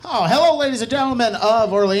Oh, hello, ladies and gentlemen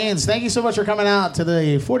of Orleans. Thank you so much for coming out to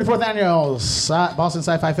the 44th Annual Boston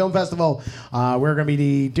Sci-Fi Film Festival. We're going to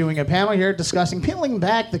be doing a panel here discussing peeling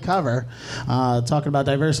back the cover, talking about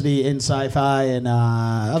diversity in sci-fi and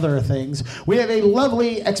other things. We have a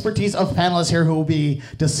lovely expertise of panelists here who will be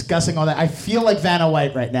discussing all that. I feel like Vanna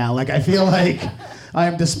White right now. Like, I feel like I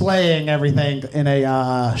am displaying everything in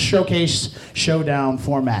a showcase showdown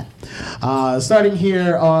format. Starting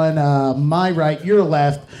here on my right, your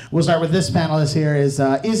left, we'll start with this panelist here is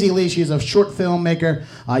Izzy Lee. She's a short filmmaker.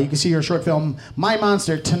 You can see her short film, My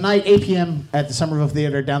Monster, tonight, 8 p.m. at the Somerville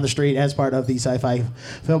Theater down the street as part of the Sci-Fi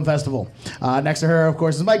Film Festival. Next to her, of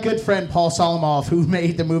course, is my good friend Paul Solomoff, who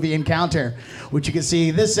made the movie Encounter, which you can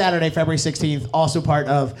see this Saturday, February 16th, also part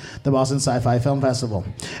of the Boston Sci-Fi Film Festival.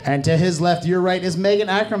 And to his left, your right, is Megan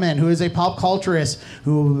Ackerman, who is a pop culturist,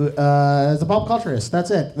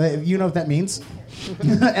 That's it. You know what that means.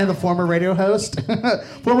 And a former radio host, pop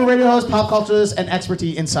culturist, and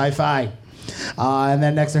expertise in sci-fi. And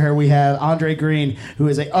then next to her we have Andre Green, who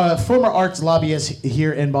is a former arts lobbyist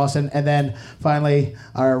here in Boston. And then finally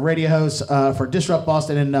our radio host for Disrupt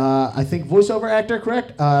Boston and I think voiceover actor,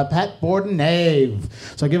 correct? Pat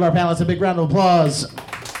Borden-Nave. So give our panelists a big round of applause.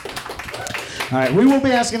 All right, I will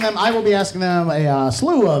be asking them a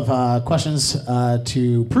slew of questions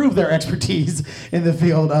to prove their expertise in the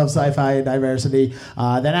field of sci-fi and diversity.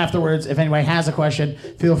 Then afterwards, if anybody has a question,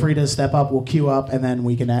 feel free to step up. We'll queue up, and then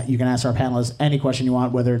you can ask our panelists any question you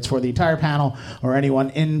want, whether it's for the entire panel or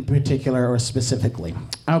anyone in particular or specifically.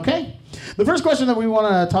 Okay. The first question that we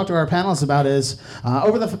want to talk to our panelists about is,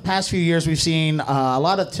 over the past few years, we've seen a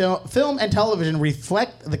lot of film and television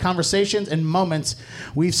reflect the conversations and moments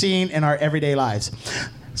we've seen in our everyday lives.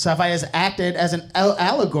 Sci-fi has acted as an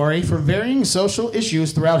allegory for varying social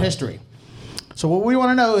issues throughout history. So what we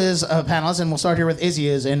want to know is, panelists, and we'll start here with Izzy,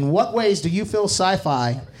 is in what ways do you feel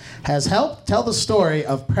sci-fi has helped tell the story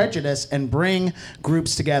of prejudice and bring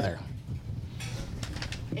groups together?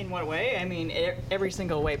 In what way? I mean, every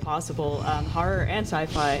single way possible. Horror and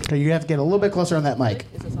sci-fi. Okay, you have to get a little bit closer on that mic.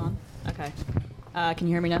 Is this on? Okay. Can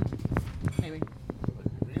you hear me now? Maybe.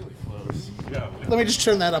 Really close. Yeah. Let me just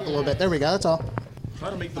turn that up a little bit. There we go. That's all. Try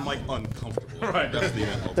to make the mic uncomfortable. Right. That's the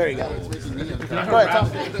end. There you go. Go ahead,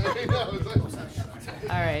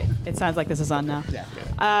 All right. It sounds like this is on now.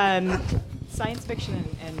 Yeah. Science fiction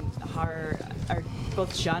and horror are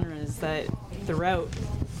both genres that throughout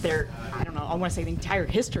their, I don't know, I want to say the entire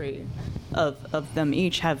history of them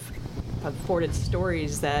each have afforded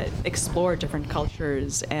stories that explore different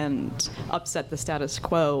cultures and upset the status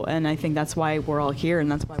quo. And I think that's why we're all here,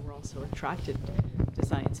 and that's why we're all so attracted to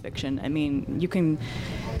science fiction. I mean, you can,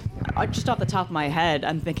 just off the top of my head,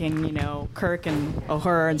 I'm thinking, Kirk and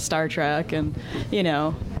Uhura and Star Trek and,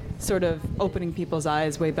 sort of opening people's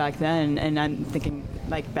eyes way back then. And I'm thinking,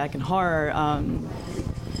 like, back in horror,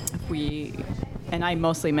 and I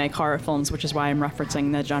mostly make horror films, which is why I'm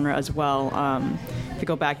referencing the genre as well. If you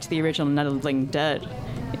go back to the original Night of the Living Dead,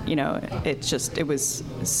 it was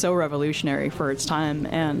so revolutionary for its time,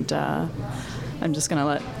 and I'm just going to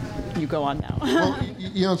let you go on now. Well,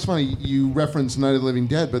 it's funny, you reference Night of the Living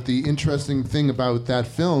Dead, but the interesting thing about that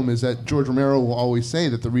film is that George Romero will always say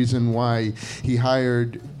that the reason why he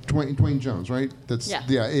hired Dwayne Jones, right?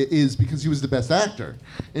 It is because he was the best actor,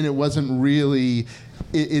 and it wasn't really.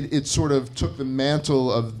 It sort of took the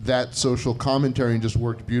mantle of that social commentary and just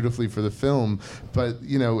worked beautifully for the film. But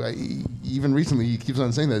even recently, he keeps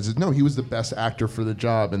on saying that. He says, no, he was the best actor for the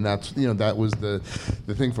job, and that's that was the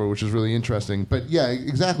thing for it, which is really interesting. But yeah,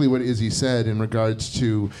 exactly what Izzy said in regards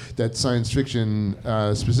to that science fiction,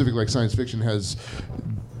 specifically like science fiction has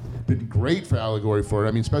been great for allegory for it.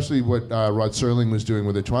 I mean, especially what Rod Serling was doing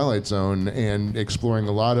with The Twilight Zone and exploring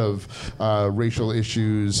a lot of racial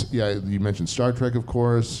issues. Yeah, you mentioned Star Trek, of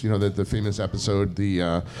course. The famous episode,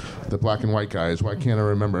 the black and white guys. Why can't I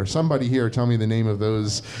remember? Somebody here tell me the name of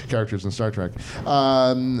those characters in Star Trek.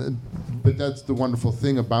 But that's the wonderful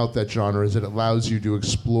thing about that genre, is it allows you to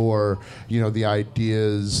explore, the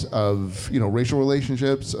ideas of, racial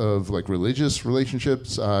relationships, of like religious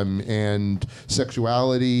relationships, and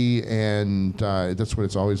sexuality, and that's what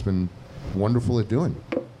it's always been wonderful at doing.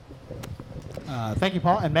 Thank you,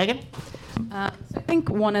 Paul. And Megan? I think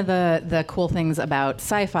one of the cool things about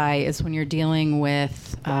sci-fi is when you're dealing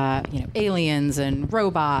with aliens and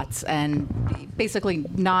robots, and basically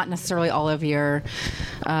not necessarily all of your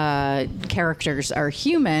characters are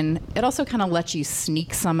human. It also kind of lets you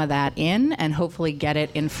sneak some of that in and hopefully get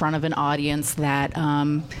it in front of an audience that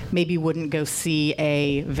maybe wouldn't go see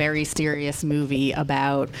a very serious movie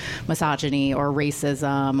about misogyny or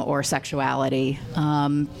racism or sexuality.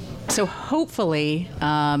 So hopefully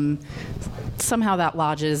somehow that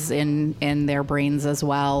lodges in their brains as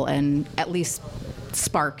well, and at least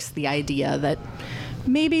sparks the idea that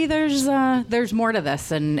maybe there's more to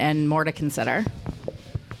this and more to consider.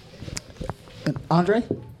 Andre?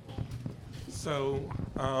 So,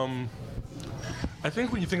 I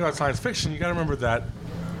think when you think about science fiction, you got to remember that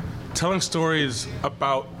telling stories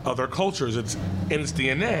about other cultures, it's in its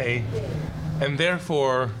DNA, and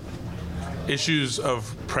therefore issues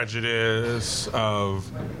of prejudice, of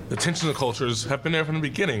the tension of cultures have been there from the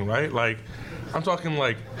beginning, right? Like, I'm talking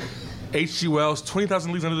like H.G. Wells'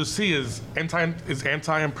 20,000 Leagues Under the Sea is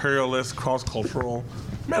anti-imperialist, cross-cultural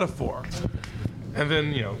metaphor. And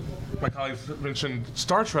then, my colleagues mentioned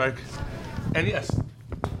Star Trek, and yes,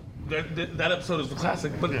 that episode is the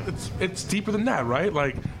classic, but it's deeper than that, right?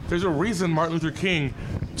 Like, there's a reason Martin Luther King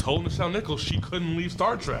told Nichelle Nichols she couldn't leave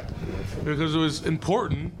Star Trek, because it was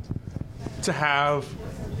important to have,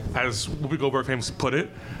 as Whoopi Goldberg famously put it,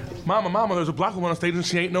 Mama, there's a black woman on stage and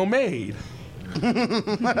she ain't no maid.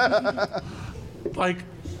 Like,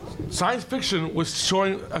 science fiction was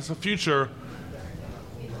showing us a future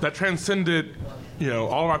that transcended,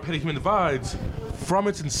 all of our petty human divides from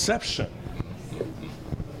its inception.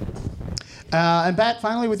 And Pat,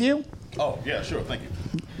 finally with you. Oh, yeah, sure, thank you.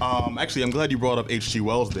 Actually, I'm glad you brought up H.G.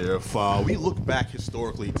 Wells there. If we look back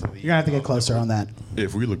historically to the... You're going to have to get closer on that.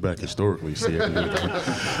 If we look back historically, see, I can do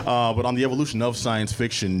it. But on the evolution of science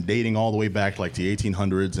fiction, dating all the way back like the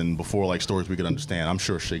 1800s and before like stories we could understand, I'm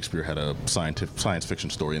sure Shakespeare had a science fiction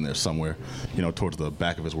story in there somewhere, towards the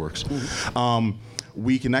back of his works.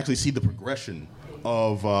 We can actually see the progression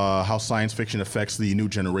of how science fiction affects the new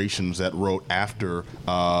generations that wrote after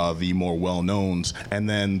the more well-knowns, and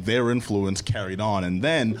then their influence carried on. And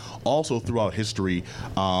then also throughout history,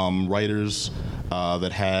 writers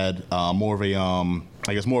that had more of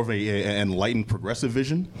a enlightened progressive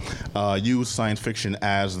vision used science fiction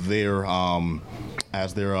as their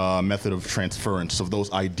method of transference of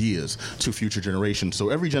those ideas to future generations.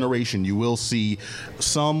 So every generation you will see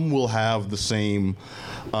some will have the same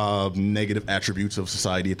negative attributes of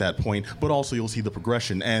society at that point, but also you'll see the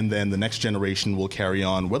progression, and then the next generation will carry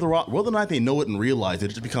on. Whether or not they know it and realize it, it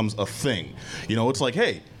just becomes a thing. It's like,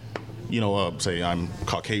 hey, say I'm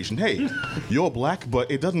Caucasian. Hey, you're black,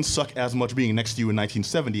 but it doesn't suck as much being next to you in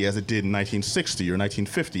 1970 as it did in 1960 or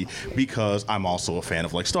 1950, because I'm also a fan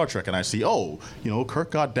of like Star Trek, and I see,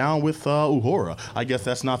 Kirk got down with Uhura. I guess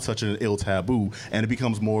that's not such an ill taboo, and it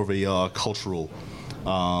becomes more of a cultural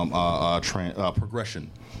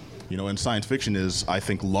progression. And science fiction is, I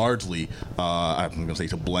think, largely, I'm going to say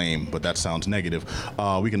to blame, but that sounds negative.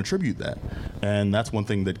 We can attribute that. And that's one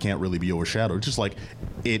thing that can't really be overshadowed. It's just like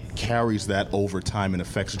it carries that over time and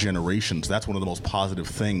affects generations. That's one of the most positive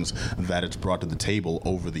things that it's brought to the table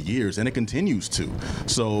over the years, and it continues to.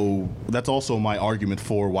 So that's also my argument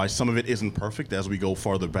for why some of it isn't perfect as we go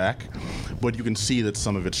farther back, but you can see that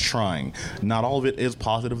some of it's trying. Not all of it is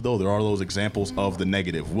positive, though. There are those examples of the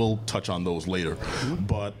negative. We'll touch on those later.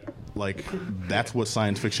 But that's what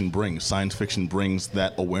science fiction brings. Science fiction brings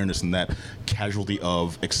that awareness and that casualty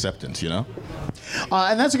of acceptance, And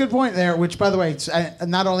that's a good point there, which, by the way,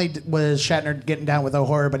 not only was Shatner getting down with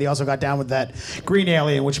Uhura, but he also got down with that green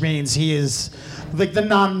alien, which means he is like the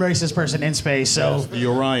non-racist person in space. So yes, the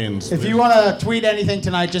Orions. If you want to tweet anything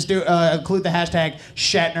tonight, just include the hashtag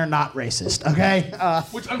Shatner not racist, okay?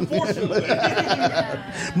 Which unfortunately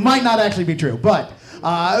might not actually be true, but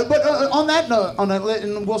on that note,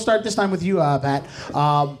 and we'll start this time with you, Pat.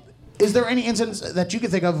 Is there any instance that you can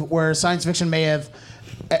think of where science fiction may have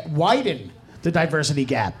widened the diversity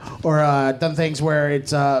gap, or done things where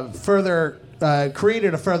it's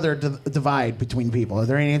created a further divide between people? Are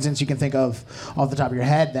there any instances you can think of off the top of your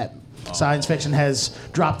head that science fiction has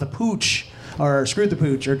dropped the pooch, or screwed the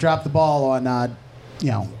pooch, or dropped the ball on?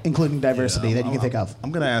 Including diversity that you can think of?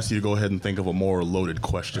 I'm going to ask you to go ahead and think of a more loaded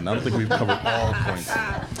question. I don't think we've covered all points.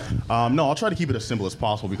 No, I'll try to keep it as simple as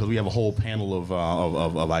possible because we have a whole panel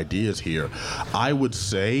of ideas here. I would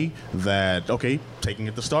say that, taking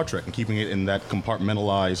it to Star Trek and keeping it in that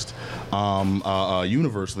compartmentalized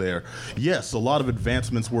universe there, yes, a lot of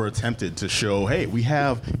advancements were attempted to show, hey, we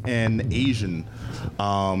have an Asian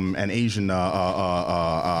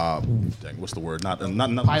what's the word? Not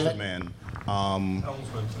pilot man. I'm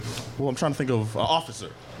trying to think of officer.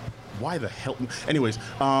 Why the hell? Anyways,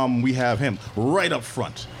 we have him right up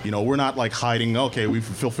front. We're not like hiding, we've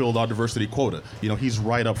fulfilled our diversity quota. He's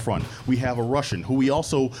right up front. We have a Russian who we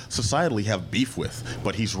also societally have beef with,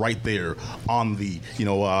 but he's right there on the,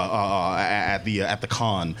 at the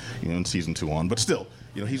con, in season 2 on. But still,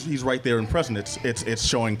 he's right there and present. It's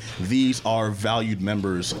showing these are valued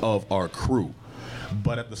members of our crew.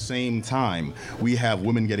 But at the same time, we have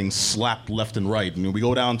women getting slapped left and right. And we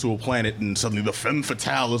go down to a planet and suddenly the femme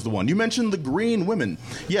fatale is the one. You mentioned the green women.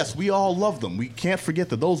 Yes, we all love them. We can't forget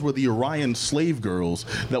that those were the Orion slave girls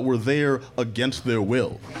that were there against their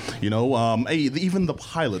will. Even the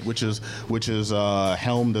pilot, which is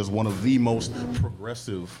helmed as one of the most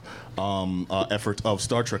progressive efforts of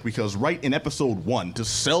Star Trek, because right in episode 1, to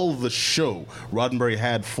sell the show, Roddenberry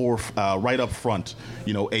had right up front,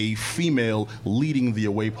 a female leading the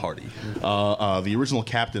away party. The original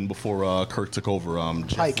captain before Kirk took over,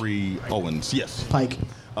 Jeffrey Owens. Yes, Pike.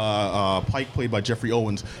 Pike, played by Jeffrey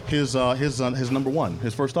Owens. His number one,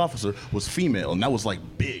 his first officer, was female, and that was like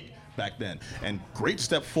big back then. And great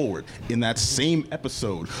step forward in that same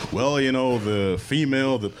episode. Well, the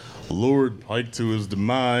female that lured Pike to his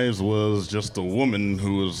demise was just a woman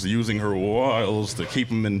who was using her wiles to keep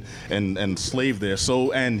him and slave there.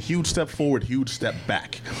 So, and huge step forward, huge step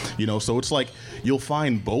back. So it's like you'll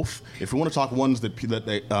find both. If you want to talk ones that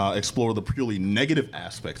explore the purely negative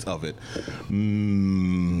aspects of it,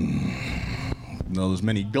 no, there's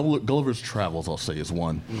many. Gulliver's Travels, I'll say, is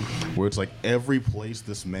one, where it's like every place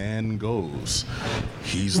this man goes,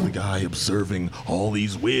 he's the guy observing all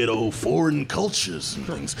these weirdo foreign cultures and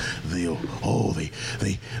things. They're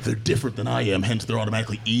different than I am, hence they're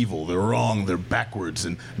automatically evil. They're wrong. They're backwards,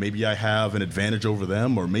 and maybe I have an advantage over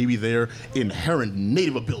them, or maybe their inherent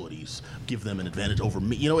native abilities give them an advantage over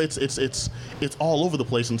me. It's all over the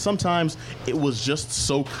place, and sometimes it was just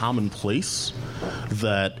so commonplace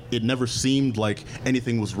that it never seemed like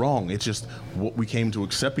anything was wrong. It's just what we came to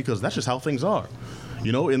accept because that's just how things are.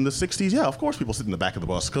 In the 60s, yeah, of course people sit in the back of the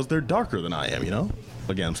bus because they're darker than I am,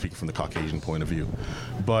 Again, I'm speaking from the Caucasian point of view.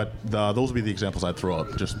 But those would be the examples I'd throw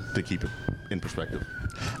up just to keep it in perspective.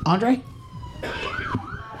 Andre?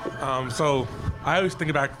 So I always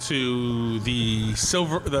think back to the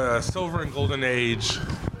silver and golden age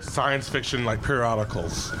science fiction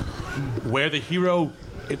periodicals, where the hero,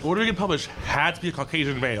 in order to get published, had to be a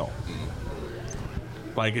Caucasian male.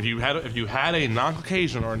 Like if you had a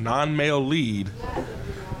non-Caucasian or a non-male lead,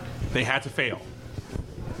 they had to fail,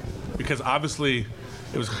 because obviously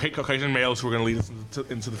it was Caucasian males who were going to lead us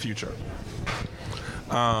into the future.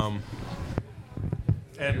 And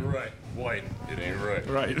you're right. White, it ain't right.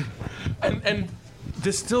 Right. And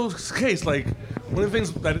this still is the case. Like, one of the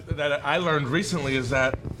things that I learned recently is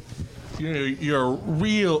that your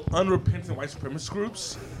real unrepentant white supremacist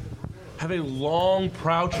groups have a long,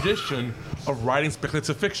 proud tradition of writing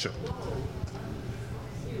speculative fiction.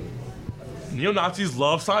 Neo-Nazis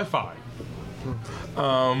love sci-fi.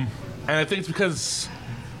 And I think it's because,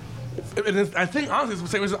 I think honestly it's the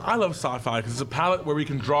same reason I love sci-fi, because it's a palette where we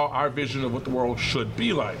can draw our vision of what the world should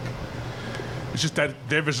be like. It's just that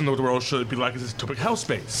their vision of what the world should be like is this utopic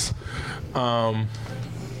hellspace.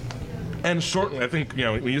 And shortly, I think,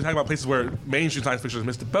 when you talk about places where mainstream science fiction has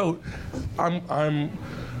missed the boat, I'm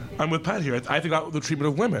with Pat here. I think about the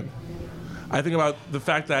treatment of women. I think about the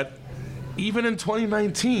fact that even in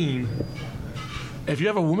 2019, if you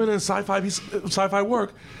have a woman in sci-fi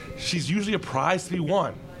work, she's usually a prize to be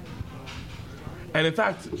won. And in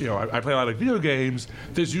fact, I play a lot of video games.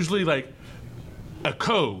 There's usually a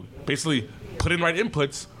code, basically put in right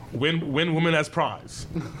inputs, win woman as prize.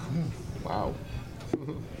 Wow.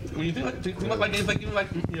 When you think about games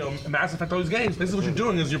like Mass Effect, all these games, basically what you're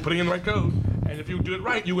doing is you're putting in the right code, and if you do it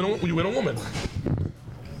right, you win a woman.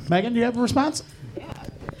 Megan, do you have a response?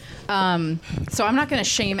 So I'm not going to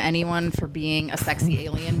shame anyone for being a sexy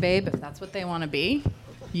alien babe if that's what they want to be.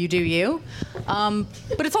 You do you.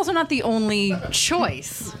 But it's also not the only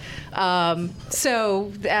choice.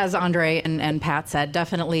 So as Andre and Pat said,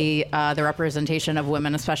 definitely the representation of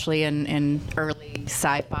women, especially in early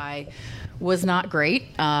sci-fi, was not great.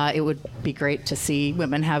 It would be great to see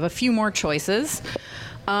women have a few more choices.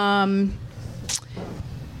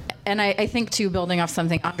 And I think, too, building off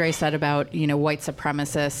something Andre said about, white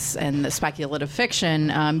supremacists and the speculative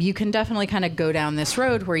fiction, you can definitely kind of go down this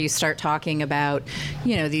road where you start talking about,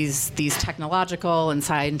 these technological and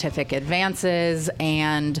scientific advances,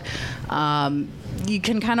 and you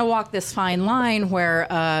can kind of walk this fine line where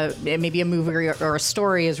maybe a movie or a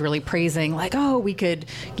story is really praising, like, oh, we could,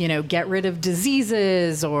 get rid of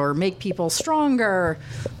diseases or make people stronger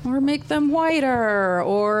or make them whiter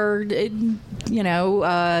or,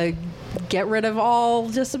 get rid of all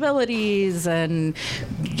disabilities and,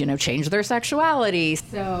 change their sexuality.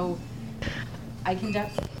 So I can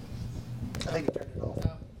definitely... I think you turned it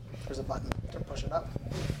off. There's a button to push it up.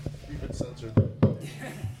 Keep it censored.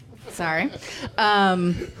 Sorry.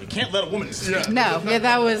 You can't let a woman see. No, yeah,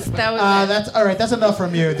 that was that's all right. That's enough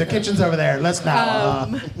from you. The kitchen's over there. Let's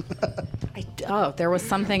now. Oh, there was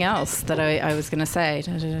something else that I was going to say.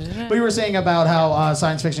 But you were saying about how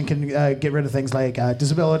science fiction can get rid of things like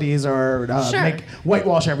disabilities or Sure. make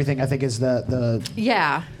whitewash everything, I think is the...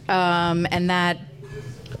 Yeah, and that's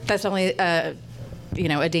definitely a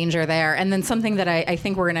danger there. And then something that I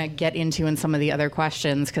think we're going to get into in some of the other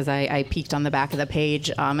questions, because I peeked on the back of the page,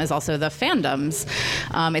 is also the fandoms.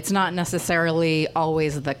 It's not necessarily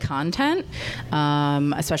always the content,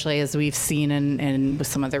 especially as we've seen in with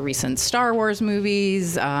some of the recent Star Wars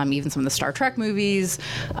movies, even some of the Star Trek movies,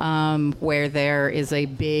 where there is a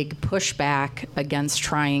big pushback against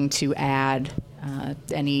trying to add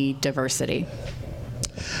any diversity.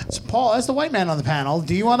 So Paul, as the white man on the panel,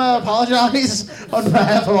 do you want to apologize on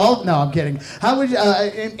behalf of all? No, I'm kidding. How would you,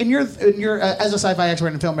 in your as a sci-fi expert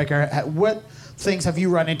and filmmaker, what things have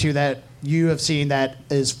you run into that you have seen that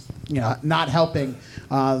is not helping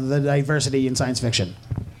the diversity in science fiction?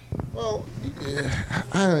 Well,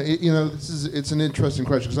 it's an interesting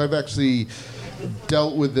question because I've actually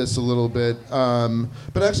dealt with this a little bit,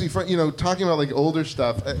 but actually, talking about like older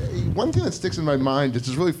stuff, one thing that sticks in my mind, which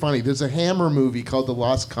is really funny. There's a Hammer movie called The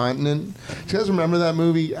Lost Continent. Do you guys remember that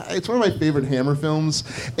movie? It's one of my favorite Hammer films,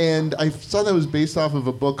 and I saw that it was based off of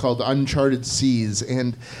a book called Uncharted Seas,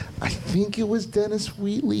 and I think it was Dennis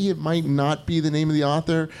Wheatley. It might not be the name of the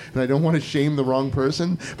author, and I don't want to shame the wrong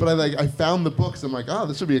person, but I found the book, so I'm like, oh,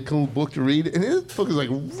 this would be a cool book to read, and this book is like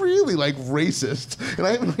really like racist, and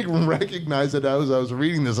I even like recognized it as I was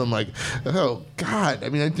reading this. I'm like, oh God! I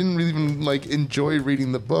mean, I didn't really even like enjoy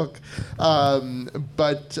reading the book,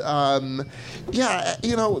 but the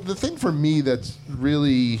thing for me that's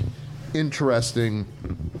really interesting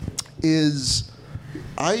is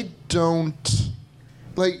I don't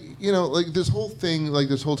like this whole thing, like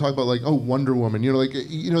this whole talk about like, oh, Wonder Woman,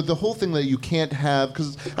 the whole thing that you can't have,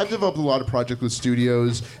 because I've developed a lot of projects with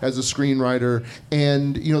studios as a screenwriter,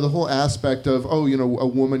 and the whole aspect of, oh, a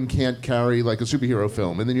woman can't carry like a superhero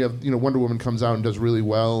film, and then you have, Wonder Woman comes out and does really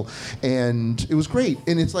well, and it was great,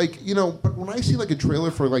 and it's like, but when I see like a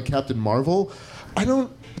trailer for like Captain Marvel, I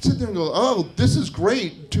don't sit there and go, oh, this is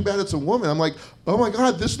great, too bad it's a woman. I'm like, oh my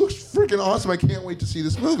God, this looks freaking awesome. I can't wait to see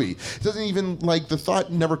this movie. It doesn't even, like, the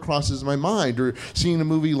thought never crosses my mind. Or seeing a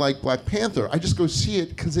movie like Black Panther, I just go see it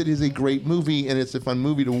because it is a great movie and it's a fun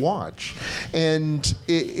movie to watch. And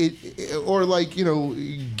or like,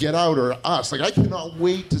 Get Out or Us. Like, I cannot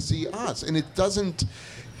wait to see Us. And it doesn't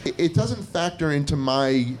factor into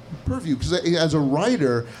my purview, because as a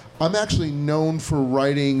writer, I'm actually known for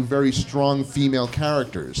writing very strong female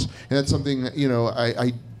characters, and that's something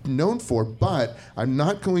I known for. But I'm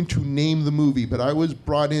not going to name the movie. But I was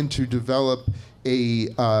brought in to develop a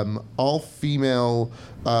all-female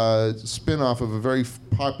spin-off of a very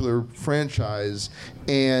popular franchise,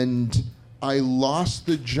 and I lost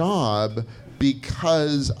the job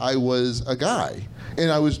because I was a guy.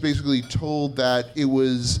 And I was basically told that it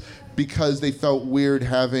was because they felt weird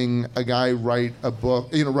having a guy write a book,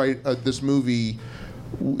 write this movie,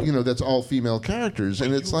 that's all female characters.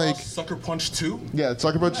 And it's like Sucker Punch 2? Yeah,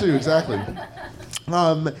 Sucker Punch 2, exactly.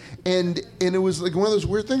 And it was like one of those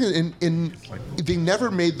weird things, and they never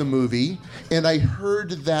made the movie, and I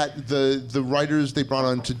heard that the writers they brought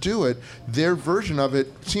on to do it, their version of it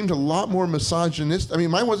seemed a lot more misogynistic. I mean,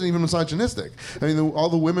 mine wasn't even misogynistic. I mean, all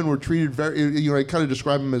the women were treated very, I kind of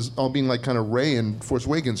describe them as all being like kind of Rey and Force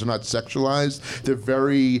Awakens. They're not sexualized. They're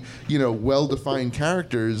very, well-defined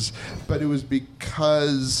characters, but it was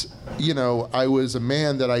because, I was a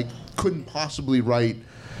man that I couldn't possibly write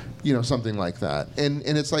something like that. And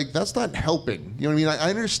it's like, that's not helping. You know what I mean? I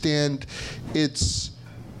understand it's,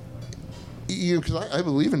 because I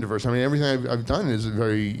believe in diversity. I mean, everything I've done is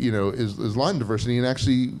very, is line diversity. And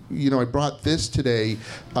actually, I brought this today,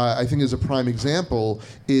 I think as a prime example,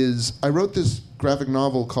 is I wrote this graphic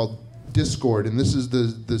novel called Discord, and this is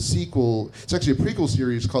the sequel. It's actually a prequel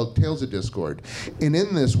series called Tales of Discord. And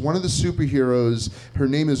in this, one of the superheroes, her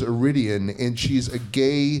name is Iridian, and she's a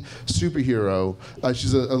gay superhero.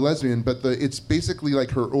 She's a lesbian, but it's basically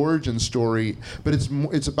like her origin story. But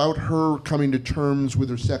it's about her coming to terms with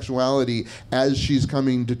her sexuality as she's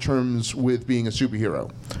coming to terms with being a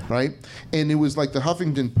superhero, right? And it was like the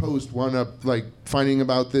Huffington Post wound up like finding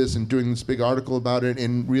about this and doing this big article about it,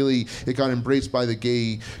 and really it got embraced by the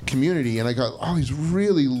gay community. And I got all these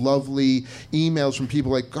really lovely emails from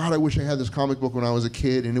people like, God, I wish I had this comic book when I was a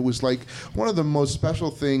kid. And it was like one of the most special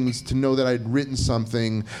things to know that I'd written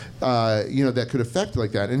something, that could affect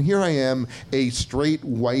like that. And here I am, a straight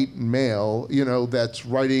white male, that's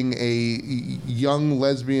writing a young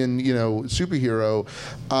lesbian, superhero,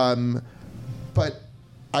 but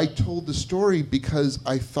I told the story because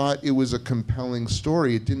I thought it was a compelling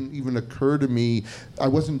story. It didn't even occur to me. I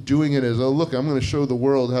wasn't doing it as, oh, look, I'm going to show the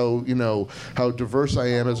world how diverse I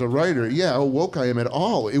am as a writer. Yeah, how woke I am at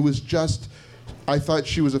all. It was just, I thought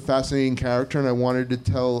she was a fascinating character, and I wanted to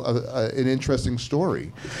tell an interesting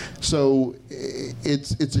story. So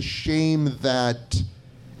it's a shame that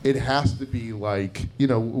it has to be like,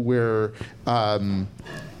 where...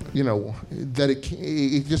 that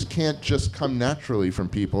it just can't just come naturally from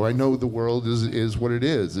people. I know the world is what it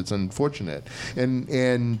is. It's unfortunate,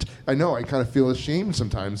 and I know I kind of feel ashamed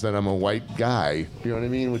sometimes that I'm a white guy. You know what I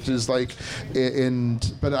mean? Which is like,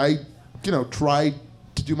 but I, try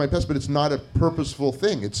to do my best, but it's not a purposeful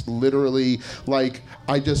thing. It's literally like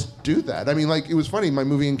I just do that. I mean, like, it was funny, my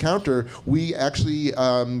movie Encounter, we actually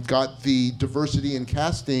got the diversity in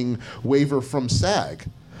casting waiver from SAG.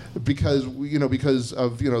 Because of the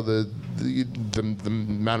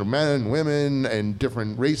amount of men and women and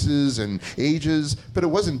different races and ages, but it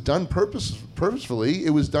wasn't done purposefully. It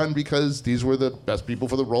was done because these were the best people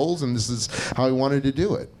for the roles, and this is how I wanted to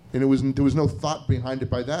do it. And there was no thought behind it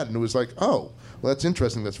by that. And it was like, oh, well, that's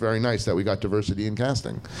interesting. That's very nice that we got diversity in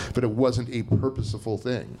casting, but it wasn't a purposeful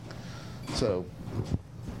thing. So,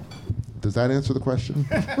 does that answer the question?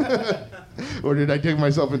 Or did I dig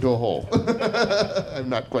myself into a hole? I'm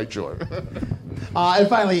not quite sure. And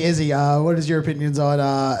finally, Izzy, what is your opinions on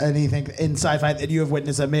anything in sci-fi that you have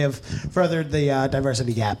witnessed that may have furthered the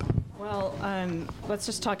diversity gap? Well, let's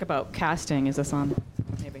just talk about casting. Is this on?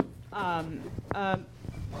 Maybe.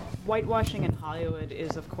 Whitewashing in Hollywood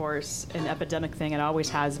is, of course, an epidemic thing. It always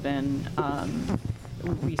has been.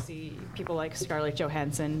 We see people like Scarlett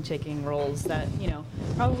Johansson taking roles that,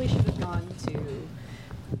 probably should have gone to...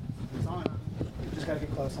 Just gotta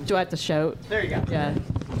get close. Do I have to shout? There you go. Yeah.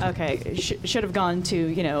 Okay. Should have gone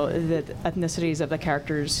to, the ethnicities of the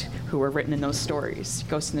characters who were written in those stories.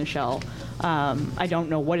 Ghost in the Shell. I don't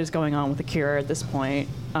know what is going on with Akira at this point.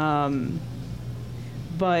 But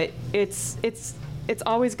it's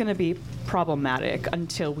always going to be problematic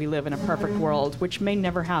until we live in a perfect world, which may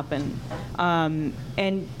never happen. And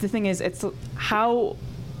the thing is, it's how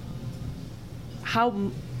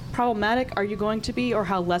problematic are you going to be, or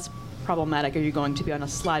how less problematic are you going to be on a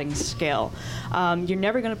sliding scale? You're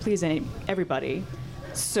never going to please everybody,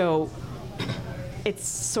 so it's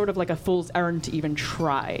sort of like a fool's errand to even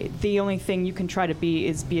try. The only thing you can try to be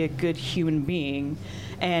is be a good human being,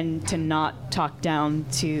 and to not talk down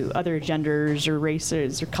to other genders or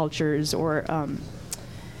races or cultures or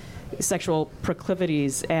sexual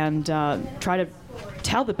proclivities, and try to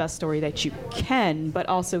tell the best story that you can, but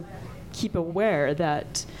also keep aware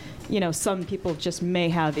that some people just may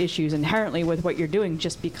have issues inherently with what you're doing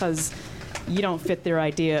just because you don't fit their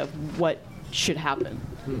idea of what should happen.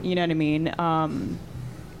 You know what I mean?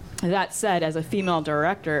 That said, as a female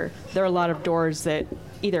director, there are a lot of doors that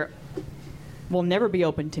either will never be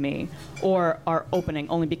open to me or are opening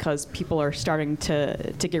only because people are starting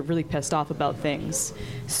to get really pissed off about things.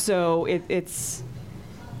 So it's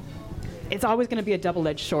always going to be a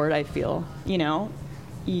double-edged sword, I feel.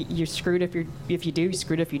 You're screwed if you do, you're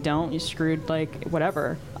screwed if you don't, you're screwed like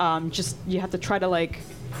whatever. Just you have to try to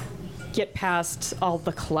get past all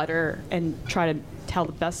the clutter and try to tell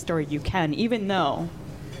the best story you can, even though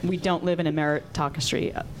we don't live in a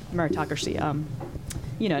meritocracy.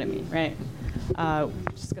 You know what I mean, right?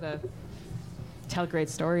 Just gotta tell great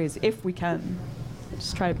stories if we can.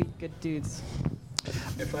 Just try to be good dudes.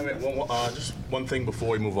 If I may, just one thing before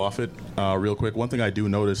we move off it, real quick. One thing I do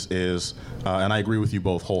notice is, and I agree with you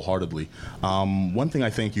both wholeheartedly, one thing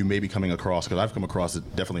I think you may be coming across, because I've come across it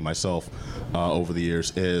definitely myself over the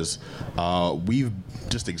years, is we've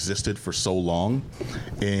just existed for so long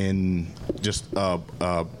in just not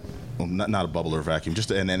a bubble or vacuum,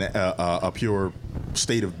 just a pure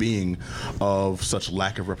state of being of such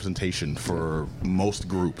lack of representation for most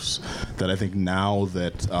groups, that I think now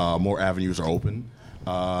that more avenues are open,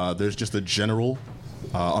 there's just a general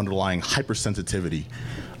underlying hypersensitivity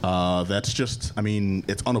that's just,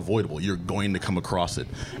 it's unavoidable. You're going to come across it.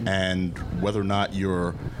 And whether or not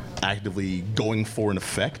you're actively going for an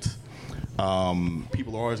effect,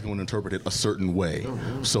 people are always going to interpret it a certain way.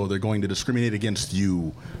 So they're going to discriminate against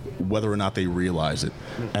you whether or not they realize it.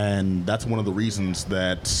 And that's one of the reasons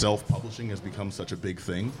that self-publishing has become such a big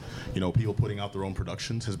thing. People putting out their own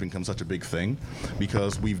productions has become such a big thing,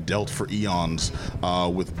 because we've dealt for eons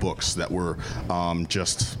with books that were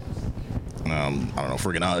just I don't know,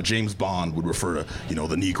 friggin' James Bond would refer to,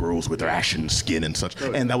 the Negroes with their ashen skin and such,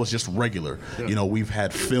 and that was just regular. Yeah. We've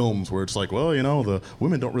had films where it's like, well, the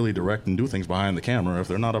women don't really direct and do things behind the camera. If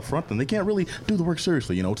they're not up front, then they can't really do the work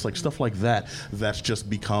seriously. It's like stuff like that that's just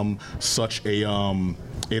become such a,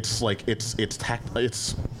 it's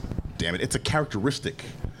a characteristic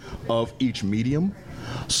of each medium.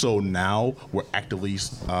 So now we're actively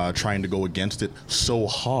trying to go against it so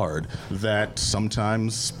hard that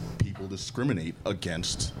sometimes people discriminate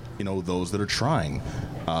against those that are trying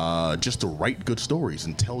just to write good stories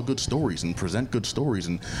and tell good stories and present good stories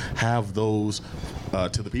and have those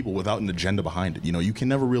to the people without an agenda behind it. You can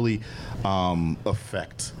never really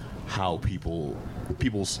affect how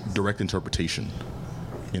people's direct interpretation.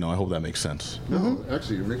 I hope that makes sense. No,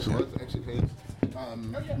 actually, it makes a lot.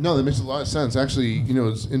 No, that makes a lot of sense. Actually,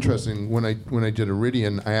 it's interesting. When I did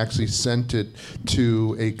Iridian, I actually sent it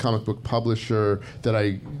to a comic book publisher that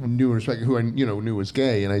I knew and respected, who I knew was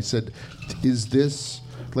gay, and I said, "Is this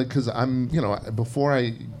because I'm before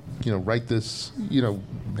I write this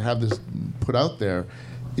have this put out there."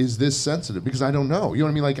 Is this sensitive? Because I don't know. You know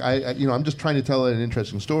what I mean? I'm just trying to tell an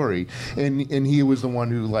interesting story, and he was the one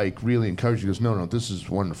who really encouraged. He goes, no, this is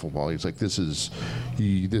wonderful, Paul. He's like, this is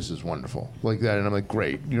wonderful, like that. And I'm like,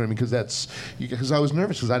 great. You know what I mean? Because I was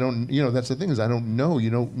nervous because I don't. That's the thing is I don't know. You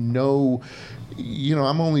don't know.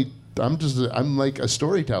 I'm like a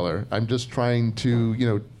storyteller. I'm just trying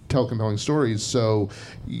to tell compelling stories. So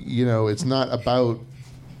it's not about.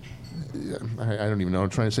 I don't even know what I'm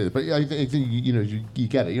trying to say, but I think you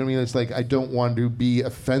get it. You know what I mean? It's like I don't want to be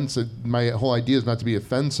offensive. My whole idea is not to be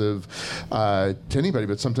offensive to anybody,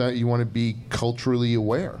 but sometimes you want to be culturally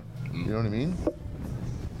aware. You know what I mean?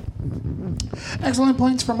 Excellent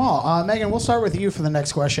points from all. Megan, we'll start with you for the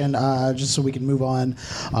next question, just so we can move on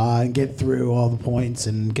and get through all the points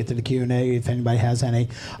and get to the Q&A if anybody has any.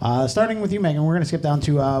 Starting with you, Megan, we're going to skip down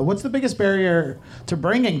to what's the biggest barrier to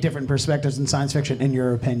bringing different perspectives in science fiction, in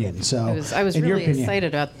your opinion? So, I was really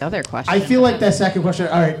excited about the other question. I feel like that second question.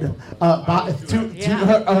 All right,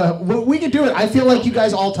 we can do it. I feel like you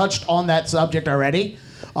guys all touched on that subject already.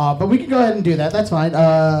 But we can go ahead and do that. That's fine.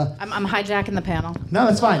 I'm hijacking the panel. No,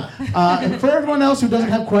 that's fine. For everyone else who doesn't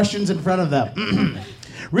have questions in front of them,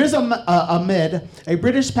 Riz Ahmed, a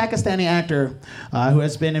British-Pakistani actor who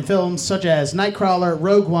has been in films such as Nightcrawler,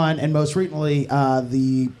 Rogue One, and most recently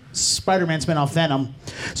the Spider-Man spin-off Venom,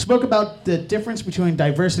 spoke about the difference between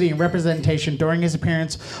diversity and representation during his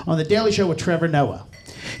appearance on The Daily Show with Trevor Noah.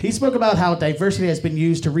 He spoke about how diversity has been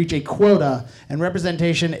used to reach a quota, and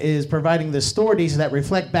representation is providing the stories that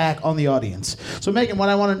reflect back on the audience. So, Megan, what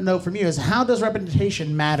I want to know from you is, how does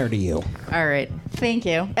representation matter to you? All right. Thank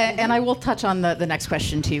you. And I will touch on the next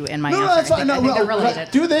question, too, in my answer. No, that's fine. I think they're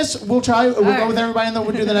related. Do this. We'll try. We'll go with everybody, and then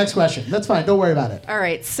we'll do the next question. That's fine. Don't worry about it. All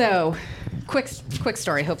right. So, quick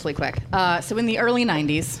story, hopefully quick. So in the early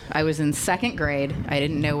 90s, I was in second grade. I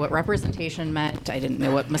didn't know what representation meant. I didn't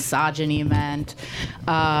know what misogyny meant.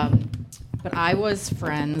 But I was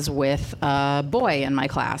friends with a boy in my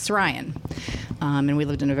class, Ryan. And we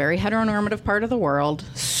lived in a very heteronormative part of the world.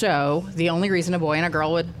 So the only reason a boy and a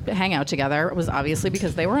girl would hang out together was obviously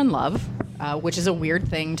because they were in love, which is a weird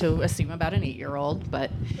thing to assume about an 8-year-old.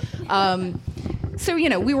 But so,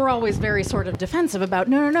 we were always very sort of defensive about,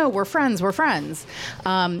 no, we're friends. One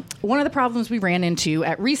of the problems we ran into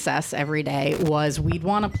at recess every day was we'd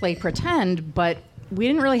want to play pretend, but we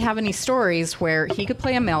didn't really have any stories where he could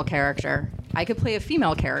play a male character, I could play a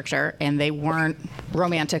female character, and they weren't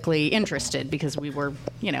romantically interested because we were,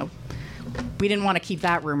 we didn't want to keep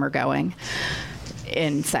that rumor going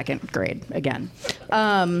in second grade again.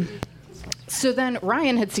 So then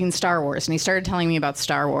Ryan had seen Star Wars, and he started telling me about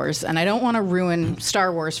Star Wars. And I don't want to ruin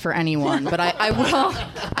Star Wars for anyone, but I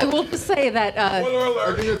will say that I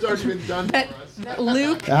think it's already been done. That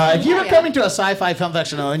Luke. If you're coming to a sci-fi film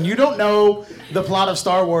festival and you don't know the plot of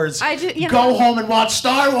Star Wars, go home and watch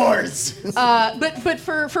Star Wars. But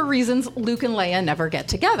for reasons, Luke and Leia never get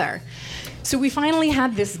together. So we finally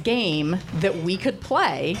had this game that we could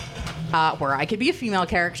play where I could be a female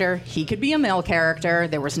character, he could be a male character.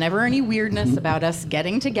 There was never any weirdness about us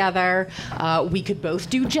getting together. We could both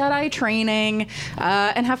do Jedi training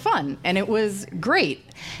and have fun. And it was great.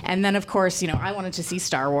 And then, of course, I wanted to see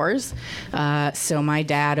Star Wars. So my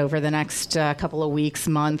dad, over the next couple of weeks,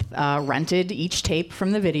 month, rented each tape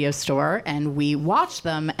from the video store, and we watched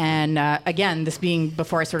them. And again, this being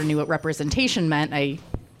before I sort of knew what representation meant, I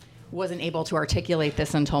wasn't able to articulate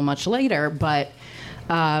this until much later, but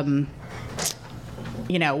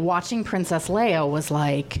watching Princess Leia was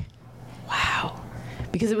like, wow.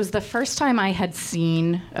 Because it was the first time I had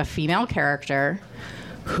seen a female character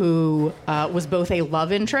who was both a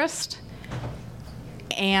love interest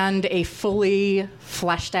and a fully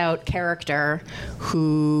fleshed out character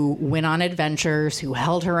who went on adventures, who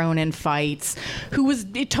held her own in fights, who was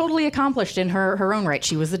totally accomplished in her own right.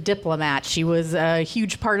 She was a diplomat. She was a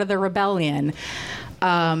huge part of the rebellion.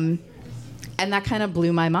 And that kind of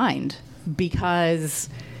blew my mind because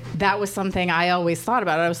that was something I always thought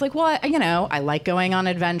about. I was like, well, I like going on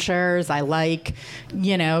adventures. I like,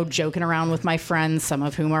 joking around with my friends, some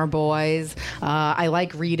of whom are boys. I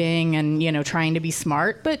like reading and, trying to be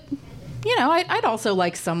smart. But, I'd also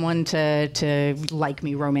like someone to like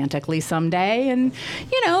me romantically someday and,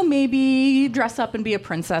 maybe dress up and be a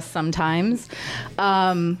princess sometimes.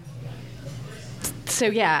 At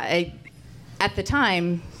the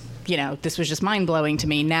time, this was just mind-blowing to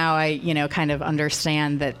me. Now I, kind of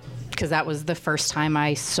understand that because that was the first time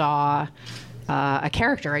I saw a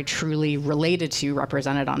character I truly related to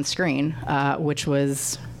represented on screen, which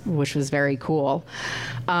was very cool.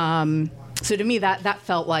 So to me, that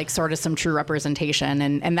felt like sort of some true representation,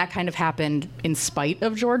 and that kind of happened in spite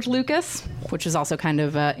of George Lucas, which is also kind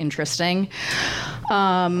of interesting.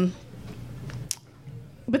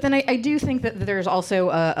 But then I do think that there's also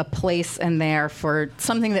a place in there for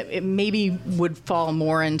something that it maybe would fall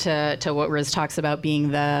more into what Riz talks about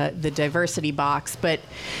being the diversity box. But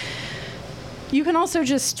you can also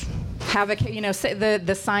just have say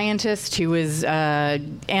the scientist who is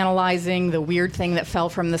analyzing the weird thing that fell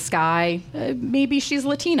from the sky. Maybe she's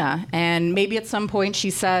Latina, and maybe at some point she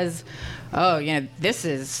says, "Oh,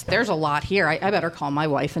 there's a lot here. I better call my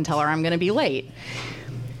wife and tell her I'm going to be late,"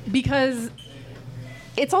 because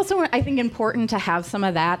it's also, I think, important to have some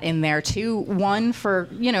of that in there, too. One, for,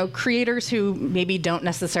 creators who maybe don't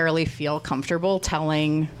necessarily feel comfortable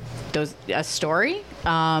telling a story.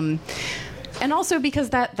 And also because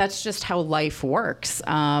that's just how life works.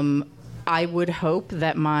 I would hope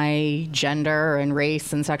that my gender and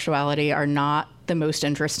race and sexuality are not the most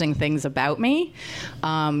interesting things about me.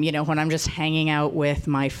 When I'm just hanging out with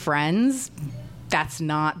my friends, that's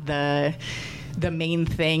not the main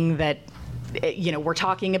thing that we're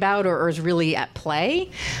talking about or is really at play.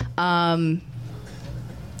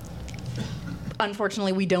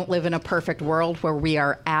 Unfortunately, we don't live in a perfect world where we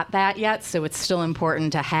are at that yet, so it's still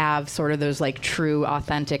important to have sort of those like true,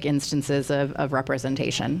 authentic instances of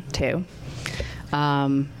representation too.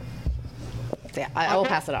 I will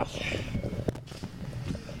pass it off.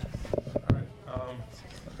 All right.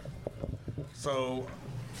 So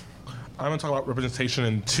I'm going to talk about representation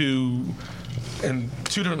in two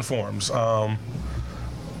different forms. One,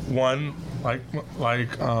 like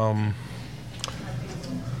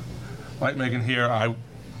Megan here, I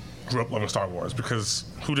grew up loving Star Wars because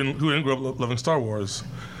who didn't grow up loving Star Wars?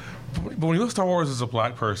 But when you look at Star Wars as a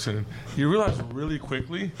black person, you realize really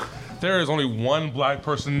quickly there is only one black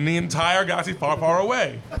person in the entire galaxy far, far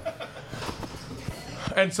away.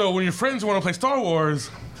 And so when your friends want to play Star Wars,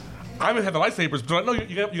 I may have the lightsabers, but they're like,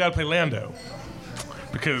 no, you got to play Lando.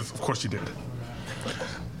 Because, of course, you did.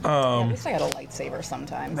 At least I got a lightsaber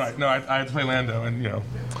sometimes. Right. No, I had to play Lando, and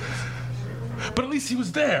but at least he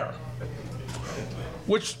was there,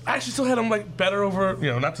 which actually still had him like better over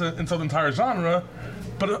not to insult the entire genre,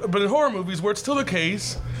 but in horror movies where it's still the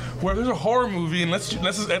case where there's a horror movie unless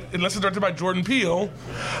it's directed by Jordan Peele,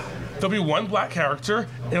 there'll be one black character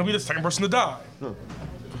and it'll be the second person to die.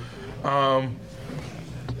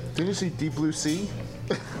 Didn't you see Deep Blue Sea?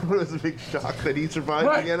 It was a big shock that he survived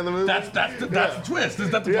at the end of the movie. That's the twist. Is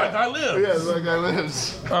that the black guy lives? Yeah, the black guy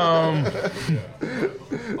lives.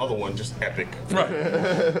 Other one, just epic. Right.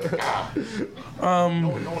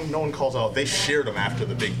 No one calls out. They shared him after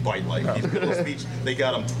the big bite. Like he's good little speech. They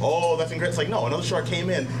got him. Oh, that's incredible. It's like no, another shark came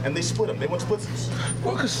in and they split him. They went splits.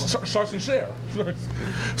 Well, because sharks can share.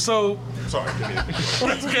 So. Sorry.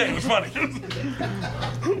 That's okay. It was funny.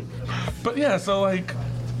 But yeah, so like.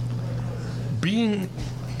 Even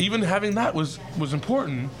having that was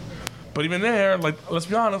important, but even there, like, let's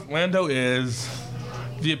be honest, Lando is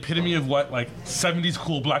the epitome of what like 70s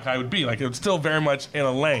cool black guy would be. Like, it's still very much in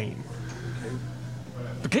a lane.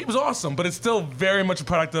 The cape was awesome, but it's still very much a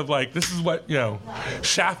product of like, this is what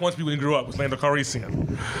Shaft wants to be when he grew up, was Lando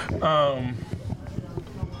Calrissian.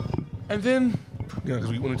 And then, because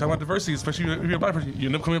when we talk about diversity, especially if you're a black person, you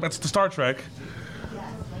end up coming back to Star Trek.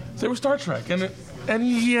 They were Star Trek, and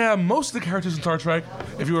yeah, most of the characters in Star Trek,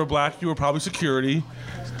 if you were black, you were probably security,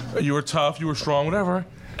 you were tough, you were strong, whatever.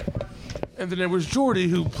 And then there was Geordi,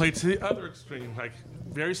 who played to the other extreme, like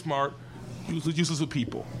very smart, useless with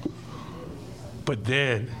people. But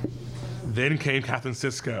then came Captain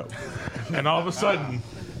Sisko, and all of a sudden,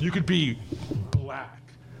 you could be black,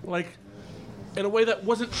 like in a way that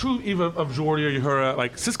wasn't true even of Geordi or Uhura.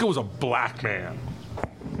 Like Sisko was a black man.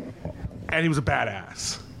 and he was a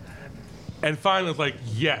badass. And finally, I was like,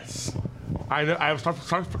 yes, I know. I have a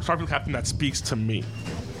Starfleet captain that speaks to me,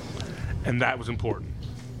 and that was important.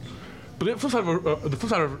 But the flip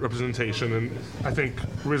side of representation, and I think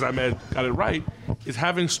Riz Ahmed got it right, is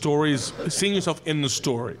having stories, seeing yourself in the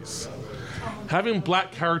stories. Having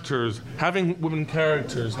black characters, having women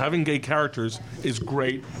characters, having gay characters is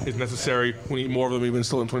great, is necessary. We need more of them even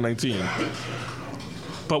still in 2019.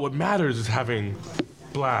 But what matters is having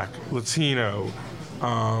black, Latino,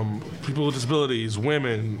 people with disabilities,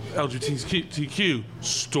 women, LGBTQ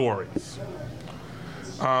stories.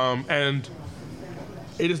 And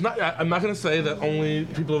it is not. I'm not going to say that only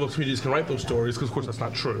people of those communities can write those stories, because of course that's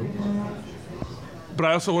not true. But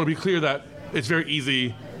I also want to be clear that it's very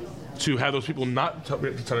easy to have those people not tell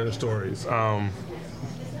their stories. When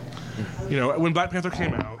Black Panther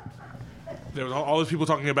came out, there was all these people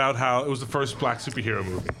talking about how it was the first black superhero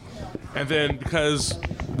movie, and then because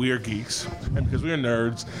we are geeks and because we are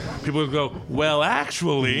nerds, people would go, "Well,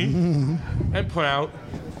 actually," and point out,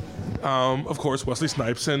 of course, Wesley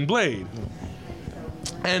Snipes and Blade.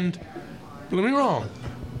 And don't get me wrong,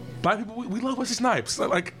 black people, we love Wesley Snipes.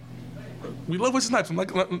 We love Wesley Snipes. I'm not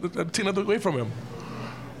taking nothing away from him.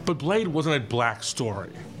 But Blade wasn't a black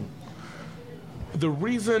story. The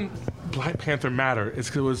reason Black Panther mattered is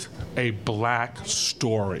because it was a black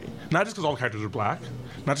story. Not just because all the characters were black,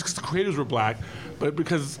 not just because the creators were black, but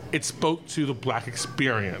because it spoke to the black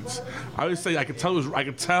experience. I would say I could tell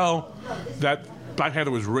that Black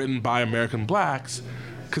Panther was written by American blacks,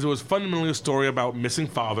 because it was fundamentally a story about missing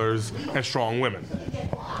fathers and strong women,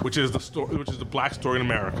 which is the black story in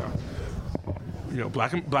America.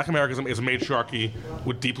 Black Americanism is a matriarchy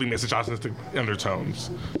with deeply misogynistic undertones.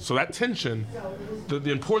 So that tension,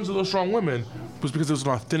 the importance of those strong women, was because it was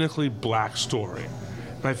an authentically black story,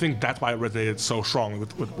 and I think that's why it resonated so strongly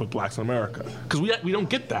with blacks in America. Because we don't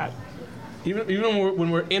get that, even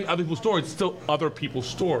when we're in other people's stories, it's still other people's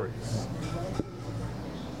stories.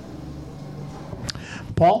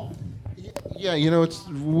 Paul? Yeah, what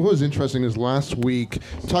was interesting is last week,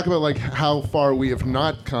 talk about how far we have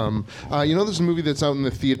not come. There's a movie that's out in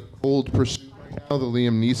the theater, Old Pursuit right now, the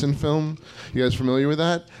Liam Neeson film. You guys familiar with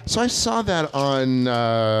that? So I saw that on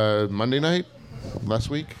Monday night,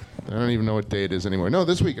 last week. I don't even know what day it is anymore. No,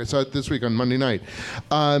 this week. I saw it this week on Monday night.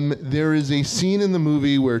 There is a scene in the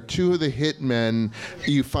movie where two of the hitmen,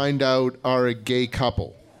 you find out, are a gay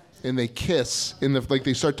couple. And they kiss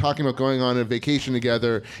they start talking about going on a vacation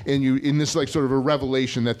together, and in this sort of a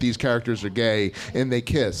revelation that these characters are gay, and they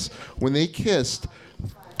kiss. When they kissed,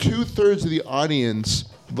 2/3 of the audience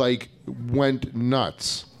went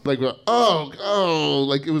nuts. It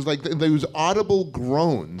was there was audible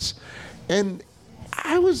groans, and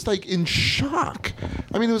I was in shock.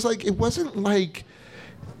 I mean, it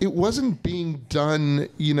wasn't being done,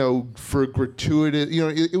 for gratuitous.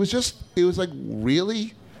 It was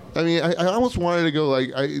really. I mean, I almost wanted to go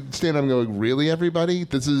I stand up and go, really, everybody?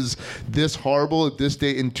 This is this horrible at this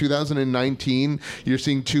date in 2019? You're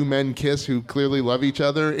seeing two men kiss who clearly love each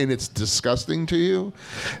other, and it's disgusting to you?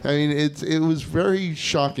 I mean, it was very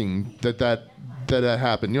shocking that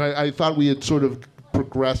happened. I thought we had sort of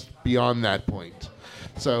progressed beyond that point.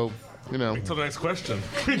 So, Until the next question.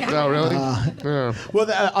 No, really? Yeah.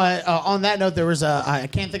 Well, on that note, there was I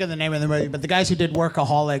can't think of the name of the movie, but the guys who did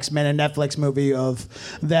Workaholics made a Netflix movie of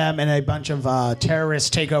them and a bunch of terrorists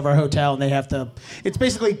take over a hotel, and they have to. It's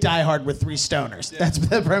basically Die Hard with three stoners. That's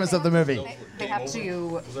the premise of the movie. They have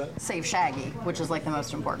to save Shaggy, which is the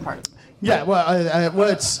most important part. Yeah,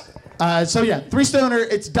 it's. Three stoner.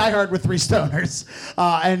 It's Die Hard with three stoners,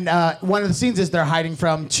 and one of the scenes is they're hiding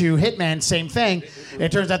from two hitmen. Same thing.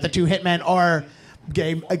 It turns out the two hitmen are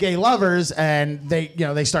gay lovers, and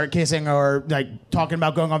they start kissing or talking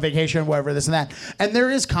about going on vacation, whatever, this and that. And there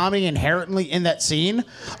is comedy inherently in that scene,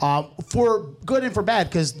 for good and for bad.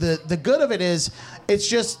 Because the good of it is it's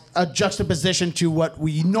just a juxtaposition to what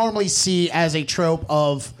we normally see as a trope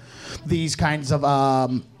of these kinds of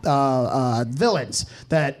villains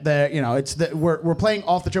we're playing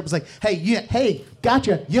off the trope. It's hey,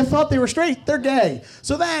 gotcha, you thought they were straight, they're gay.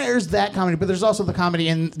 So there's that comedy, but there's also the comedy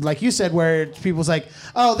in, like you said, where people's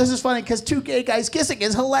oh, this is funny because two gay guys kissing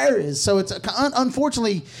is hilarious. So it's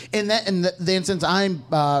unfortunately in the instance I'm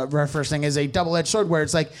referencing is a double-edged sword, where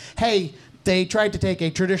it's hey, they tried to take a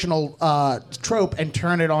traditional trope and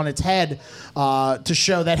turn it on its head to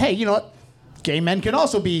show that, hey, you know what? gay men can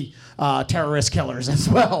also be terrorist killers as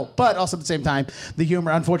well. But also at the same time, the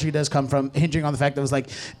humor unfortunately does come from hinging on the fact that it was like,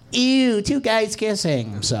 ew, two guys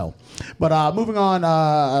kissing. So, but moving on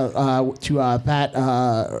to Pat,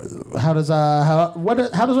 how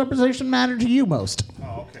does representation matter to you most?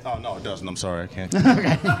 Oh, okay. Oh, no, it doesn't. I'm sorry. I can't.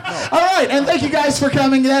 Okay. All right, and thank you guys for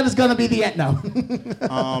coming. That is going to be the end.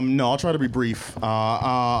 No. No, I'll try to be brief.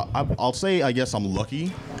 I'll say I guess I'm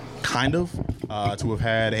lucky, kind of, to have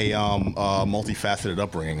had a multifaceted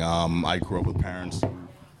upbringing. I grew up with parents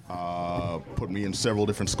who put me in several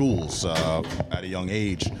different schools at a young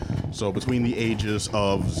age. So between the ages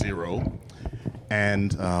of 0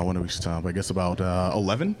 and when did we stop? I guess about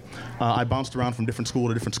 11. I bounced around from different school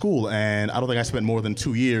to different school, and I don't think I spent more than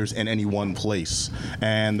 2 years in any one place.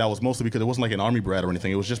 And that was mostly because it wasn't like an army brat or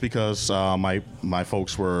anything. It was just because my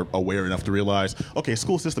folks were aware enough to realize, okay,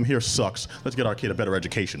 school system here sucks. Let's get our kid a better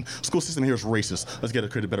education. School system here is racist. Let's get our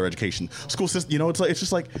kid a better education. School system, it's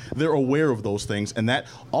just like they're aware of those things, and that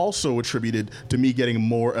also attributed to me getting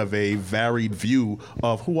more of a varied view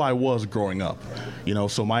of who I was growing up.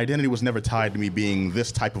 So my identity was never tied to me being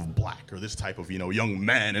this type of black or this type of, young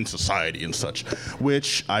man in society and such,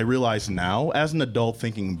 which I realize now, as an adult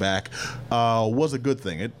thinking back, was a good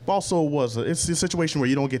thing. It also was, it's a situation where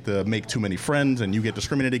you don't get to make too many friends and you get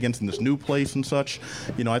discriminated against in this new place and such.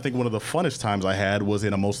 I think one of the funnest times I had was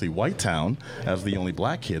in a mostly white town as the only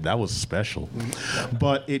black kid. That was special.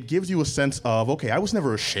 But it gives you a sense of, okay, I was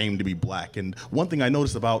never ashamed to be black. And one thing I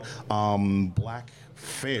noticed about black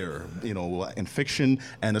fare, in fiction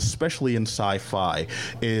and especially in sci-fi,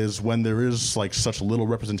 is when there is like such little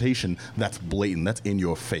representation that's blatant, that's in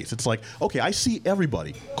your face. It's like, okay, I see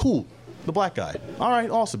everybody. Cool. The black guy. All right,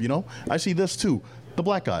 awesome, I see this too. The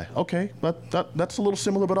black guy. Okay, that's a little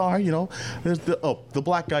similar, but all right, there's the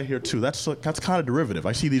black guy here too. That's kind of derivative.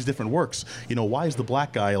 I see these different works. Why is the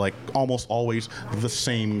black guy like almost always the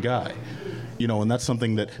same guy? And that's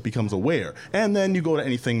something that becomes aware. And then you go to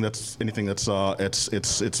anything that's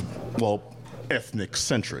ethnic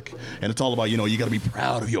centric, and it's all about you got to be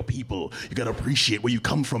proud of your people, you got to appreciate where you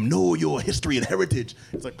come from, know your history and heritage.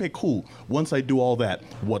 It's like, okay, cool, once I do all that,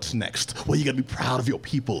 what's next? Well, you got to be proud of your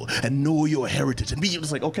people and know your heritage and be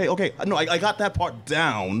just like, okay, no, I got that part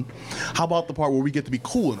down. How about the part where we get to be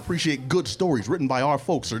cool and appreciate good stories written by our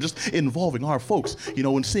folks or just involving our folks,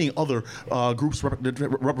 and seeing other groups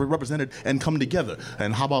represented and come together?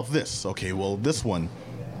 And how about this? Okay, well, this one,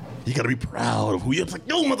 you gotta be proud of who you are. It's like,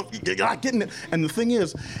 no, motherfucker, you're not getting it. And the thing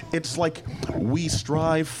is, it's like we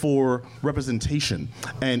strive for representation.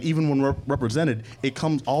 And even when represented, it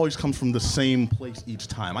always comes from the same place each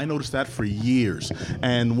time. I noticed that for years.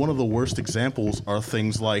 And one of the worst examples are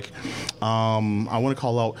things like, I want to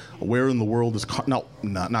call out Where in the World is...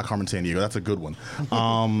 not Carmen Sandiego, that's a good one.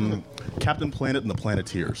 Captain Planet and the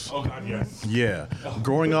Planeteers. Oh, God, yes. Yeah.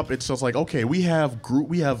 Growing up, it's just like, okay, we have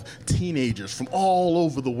teenagers from all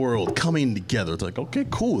over the world coming together. It's like, okay,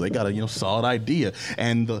 cool. They got a solid idea,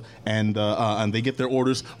 and they get their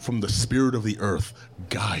orders from the spirit of the earth,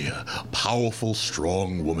 Gaia, powerful,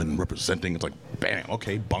 strong woman representing. It's like, bam,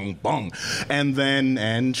 okay, bung bung,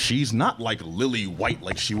 and she's not like lily white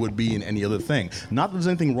like she would be in any other thing. Not that there's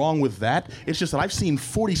anything wrong with that. It's just that I've seen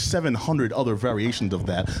 4,700 other variations of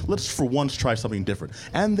that. Let's for once try something different,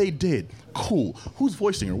 and they did. Cool. Who's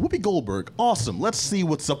voicing her? Whoopi Goldberg. Awesome. Let's see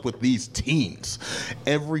what's up with these teens.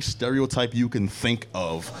 Every stereotype you can think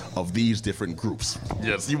of these different groups.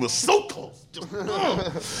 Yes, you were so close.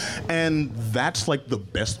 And that's like the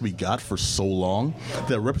best we got for so long,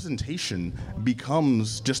 that representation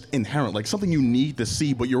becomes just inherent, like something you need to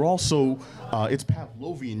see, but you're also, it's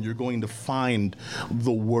Pavlovian, you're going to find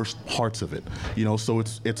the worst parts of it. So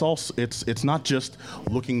it's not just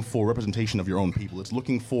looking for representation of your own people, it's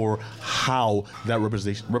looking for how that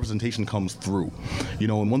representation comes through.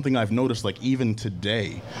 And one thing I've noticed, like even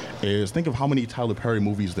today, is think of how many Tyler Perry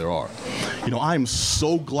movies there are. I'm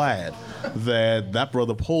so glad that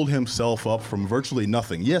brother pulled himself up from virtually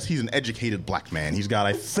nothing. Yes, he's an educated black man. He's got,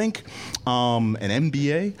 I think, an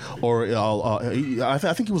MBA, or I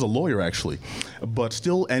think he was a lawyer actually, but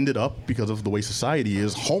still ended up, because of the way society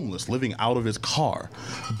is, homeless, living out of his car.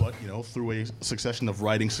 But through a succession of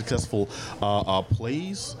writing successful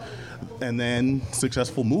plays and then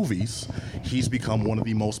successful movies, he's become one of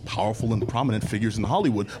the most powerful and prominent figures in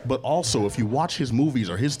Hollywood. But also, if you watch his movies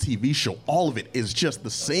or his TV show, all of it is just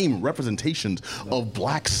the same representations of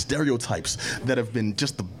black stereotypes that have been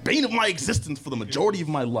just the bane of my existence for the majority of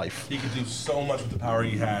my life. He can do so much with the power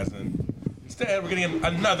he has, and Instead, we're getting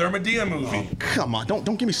another Medea movie. Come on, don't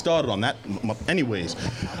get me started on that. Anyways,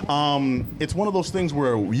 it's one of those things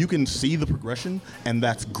where you can see the progression, and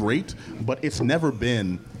that's great, but it's never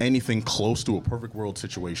been anything close to a perfect world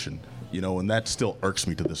situation, and that still irks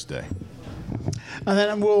me to this day. And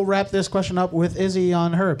then we'll wrap this question up with Izzy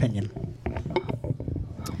on her opinion.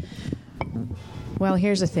 Well,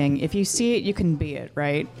 here's the thing. If you see it, you can be it,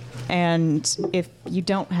 right? And if you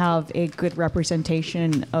don't have a good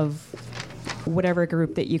representation of whatever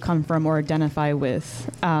group that you come from or identify with,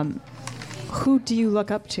 who do you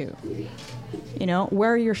look up to?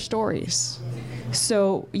 Where are your stories?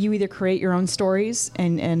 So you either create your own stories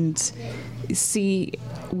and see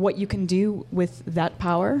what you can do with that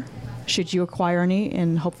power, should you acquire any,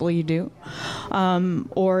 and hopefully you do,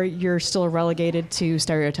 or you're still relegated to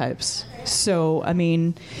stereotypes. So,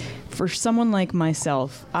 for someone like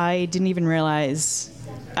myself, I didn't even realize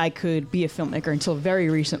I could be a filmmaker until very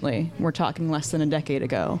recently. We're talking less than a decade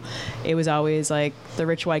ago. It was always like the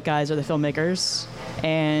rich white guys are the filmmakers,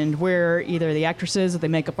 and we're either the actresses or the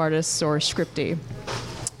makeup artists or scripty.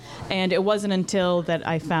 And it wasn't until that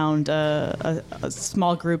I found a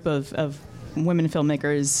small group of women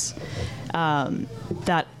filmmakers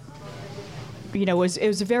that it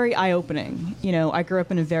was very eye-opening. I grew up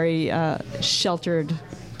in a very sheltered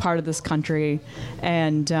part of this country,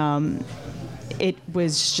 and it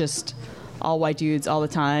was just all white dudes all the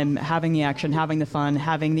time, having the action, having the fun,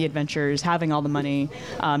 having the adventures, having all the money,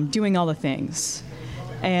 doing all the things.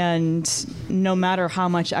 And no matter how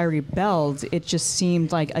much I rebelled, it just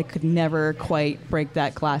seemed like I could never quite break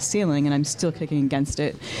that glass ceiling, and I'm still kicking against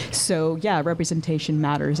it. So yeah, representation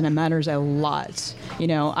matters, and it matters a lot.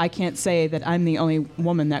 I can't say that I'm the only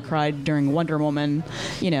woman that cried during Wonder Woman,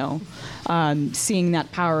 seeing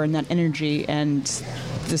that power and that energy, and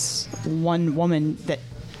this one woman that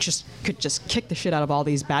could just kick the shit out of all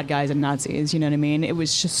these bad guys and Nazis, you know what I mean? It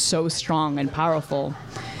was just so strong and powerful.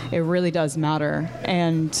 It really does matter,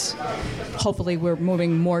 and hopefully we're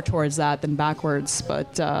moving more towards that than backwards.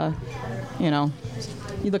 But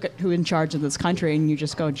you look at who's in charge of this country, and you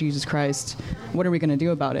just go, Jesus Christ, what are we going to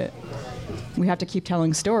do about it? We have to keep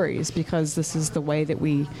telling stories, because this is the way that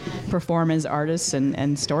we perform as artists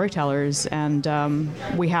and storytellers, and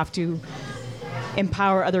we have to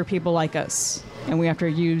empower other people like us, and we have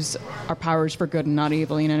to use our powers for good and not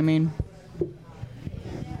evil. You know what I mean?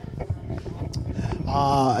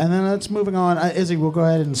 And then let's moving on. Izzy, we'll go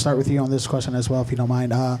ahead and start with you on this question as well, if you don't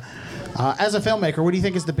mind. As a filmmaker, what do you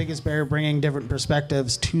think is the biggest barrier bringing different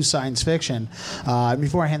perspectives to science fiction?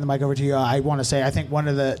 Before I hand the mic over to you, I want to say I think one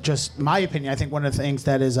of the things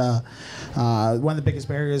that is one of the biggest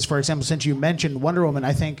barriers, for example, since you mentioned Wonder Woman,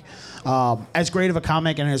 I think as great of a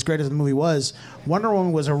comic and as great as the movie was, Wonder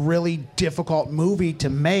Woman was a really difficult movie to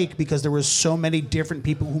make because there were so many different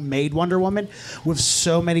people who made Wonder Woman with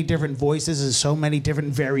so many different voices and so many different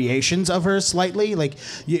variations of her slightly. Like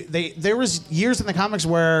there was years in the comics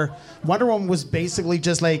where Wonder Woman was basically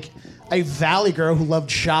just like a valley girl who loved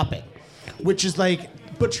shopping, which is like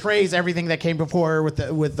betrays everything that came before with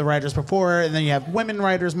the writers before, and then you have women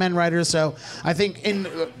writers, men writers. So I think in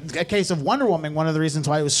a case of Wonder Woman, one of the reasons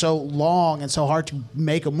why it was so long and so hard to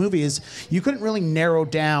make a movie is you couldn't really narrow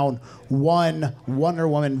down one Wonder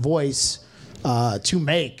Woman voice to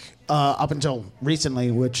make up until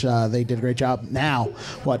recently, which they did a great job. Now,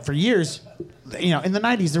 for years, in the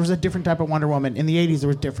 90s, there was a different type of Wonder Woman. In the 80s, there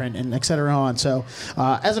was different, and et cetera on. So,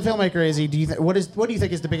 as a filmmaker, Izzy, what do you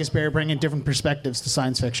think is the biggest barrier bringing different perspectives to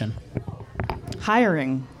science fiction?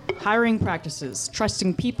 Hiring practices,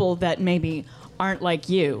 trusting people that maybe aren't like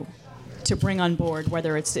you to bring on board,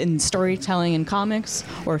 whether it's in storytelling in comics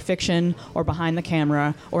or fiction or behind the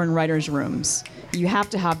camera or in writers' rooms. You have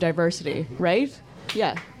to have diversity, right?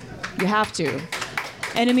 Yeah, you have to.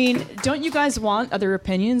 And I mean, don't you guys want other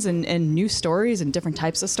opinions and new stories and different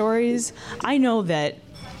types of stories? I know that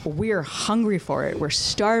we're hungry for it. We're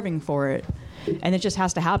starving for it. And it just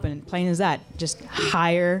has to happen. Plain as that. Just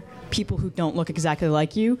hire people who don't look exactly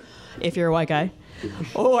like you, if you're a white guy.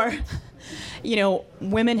 Or,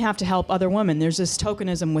 women have to help other women. There's this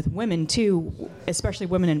tokenism with women, too, especially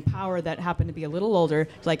women in power that happen to be a little older.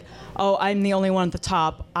 Like, oh, I'm the only one at the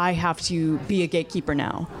top. I have to be a gatekeeper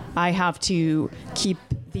now. I have to keep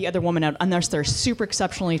the other woman out unless they're super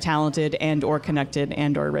exceptionally talented and or connected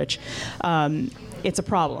and or rich. It's a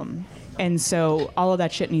problem. And so all of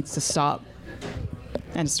that shit needs to stop.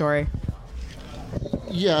 End of story.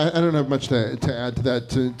 Yeah, I don't have much to add to that.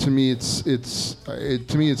 To me,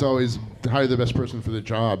 it's always hire the best person for the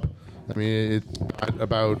job. I mean, it's not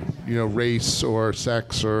about race or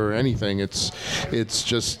sex or anything. It's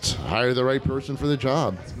just hire the right person for the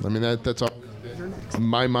job. I mean, that's all.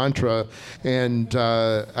 my mantra. And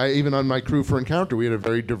even on my crew for Encounter, we had a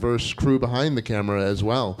very diverse crew behind the camera as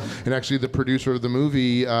well. And actually, the producer of the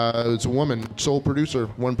movie is a woman, sole producer,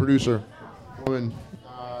 one producer, woman.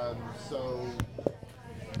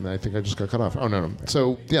 And I think I just got cut off. Oh, no.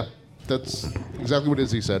 So, yeah, that's exactly what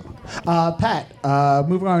Izzy said. Pat,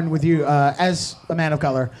 moving on with you, as a man of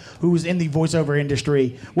color who's in the voiceover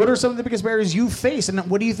industry, what are some of the biggest barriers you face, and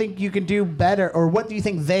what do you think you can do better, or what do you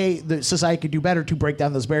think the society could do better to break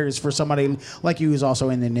down those barriers for somebody like you who's also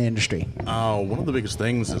in the industry? One of the biggest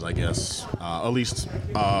things is, I guess, at least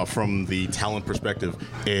from the talent perspective,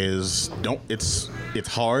 is it's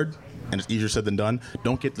hard and it's easier said than done.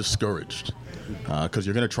 Don't get discouraged. Because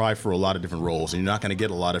you're going to try for a lot of different roles, and you're not going to get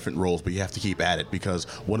a lot of different roles, but you have to keep at it, because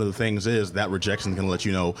one of the things is that rejection is going to let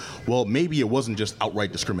you know, well, maybe it wasn't just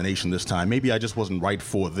outright discrimination this time. Maybe I just wasn't right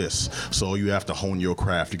for this. So you have to hone your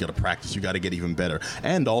craft. You got to practice. You got to get even better.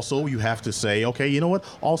 And also, you have to say, okay, you know what?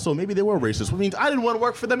 Also, maybe they were racist, which means I didn't want to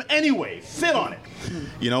work for them anyway. Sit on it.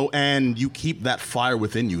 And you keep that fire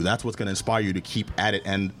within you. That's what's going to inspire you to keep at it,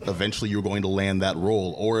 and eventually you're going to land that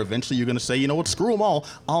role, or eventually you're going to say, you know what? Screw them all.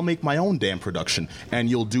 I'll make my own damn production. And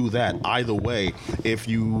you'll do that. Either way, if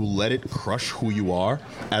you let it crush who you are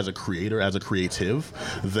as a creator, as a creative,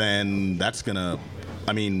 then that's gonna,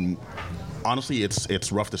 honestly,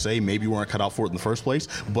 it's rough to say. Maybe you weren't cut out for it in the first place.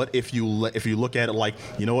 But if you look at it like,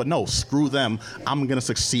 you know what? No, screw them. I'm gonna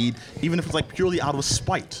succeed, even if it's like purely out of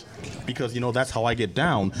spite, because that's how I get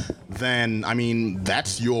down. Then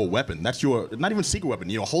that's your weapon. That's your not even secret weapon.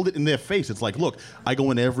 Hold it in their face. It's like, look, I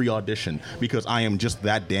go in every audition because I am just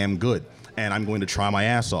that damn good. And I'm going to try my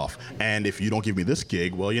ass off. And if you don't give me this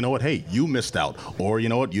gig, well, you know what? Hey, you missed out. Or you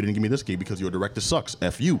know what? You didn't give me this gig because your director sucks.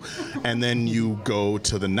 F you. And then you go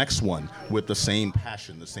to the next one with the same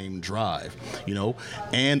passion, the same drive,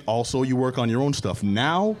 And also you work on your own stuff.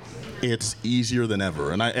 Now it's easier than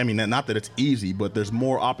ever. And I mean, not that it's easy, but there's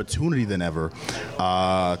more opportunity than ever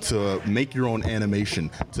to make your own animation,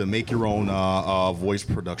 to make your own voice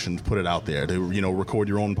productions, put it out there, to, record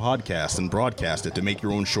your own podcast and broadcast it, to make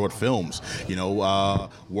your own short films.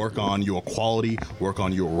 Work on your quality, work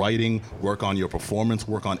on your writing, work on your performance,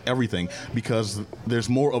 work on everything, because there's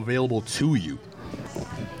more available to you.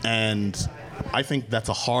 And I think that's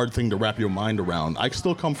a hard thing to wrap your mind around. I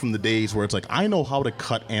still come from the days where it's like, I know how to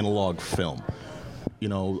cut analog film.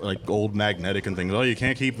 Like old magnetic and things. Oh, you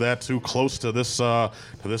can't keep that too close to this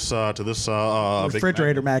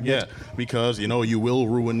refrigerator magnet. Yeah, because you will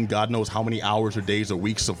ruin God knows how many hours or days or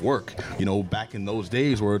weeks of work. Back in those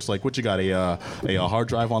days where it's like, what you got, a hard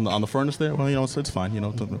drive on the furnace there? Well, it's fine.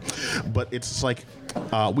 But it's like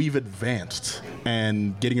we've advanced,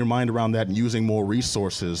 and getting your mind around that and using more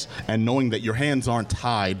resources and knowing that your hands aren't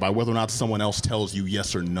tied by whether or not someone else tells you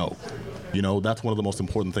yes or no. That's one of the most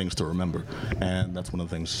important things to remember, and that's one of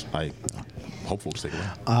the things I hope folks take away.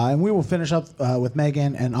 And we will finish up with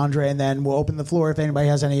Megan and Andre, and then we'll open the floor if anybody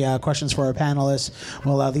has any questions for our panelists.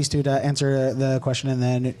 We'll allow these two to answer the question, and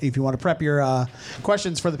then if you want to prep your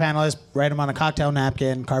questions for the panelists, write them on a cocktail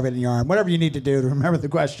napkin, carve it in your arm, whatever you need to do to remember the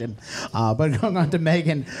question. But going on to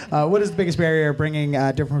Megan, what is the biggest barrier bringing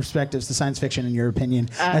different perspectives to science fiction, in your opinion,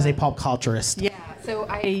 as a pop culturist? Yeah, so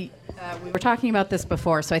we were talking about this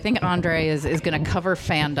before, so I think Andre is going to cover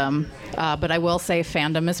fandom, but I will say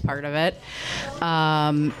fandom is part of it.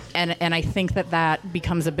 And I think that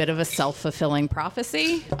becomes a bit of a self-fulfilling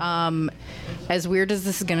prophecy. As weird as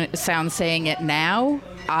this is going to sound saying it now,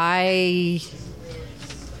 I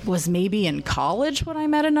was maybe in college when I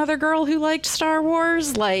met another girl who liked Star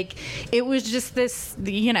Wars. Like, it was just this,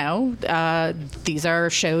 these are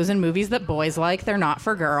shows and movies that boys like. They're not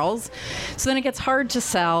for girls. So then it gets hard to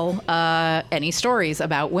sell any stories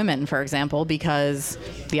about women, for example, because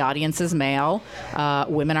the audience is male.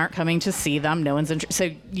 Women aren't coming to see them. No one's so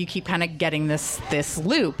you keep kind of getting this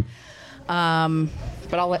loop.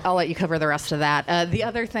 But I'll let you cover the rest of that. The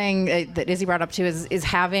other thing that Izzy brought up too is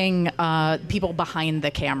having people behind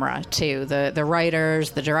the camera too, the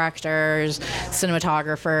writers, the directors,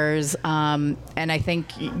 cinematographers, and I think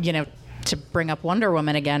to bring up Wonder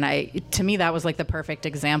Woman again, to me that was like the perfect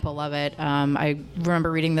example of it. I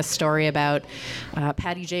remember reading this story about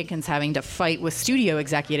Patty Jenkins having to fight with studio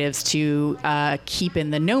executives to keep in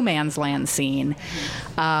the no man's land scene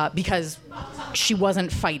because she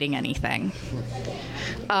wasn't fighting anything.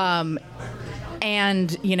 And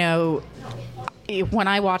when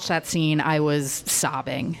I watched that scene, I was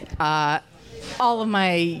sobbing. All of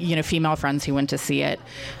my female friends who went to see it,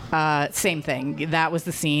 same thing. That was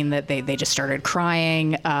the scene that they just started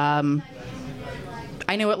crying. I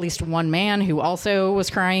know at least one man who also was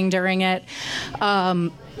crying during it,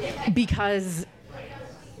 because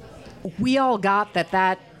we all got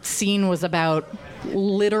that scene was about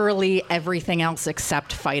literally everything else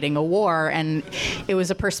except fighting a war, and it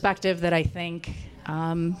was a perspective that I think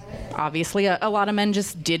obviously a lot of men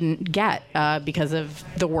just didn't get because of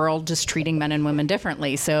the world just treating men and women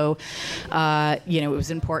differently. So it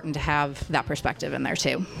was important to have that perspective in there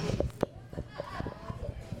too.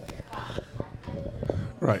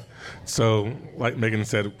 Right. So, like Megan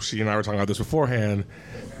said, she and I were talking about this beforehand,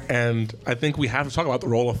 and I think we have to talk about the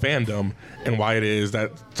role of fandom and why it is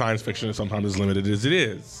that science fiction is sometimes as limited as it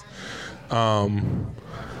is. I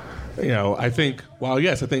think,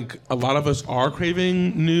 I think a lot of us are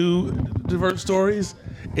craving new, diverse stories.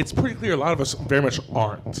 It's pretty clear a lot of us very much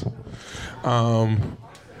aren't.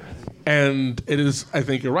 And it is, I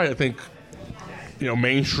think you're right. I think,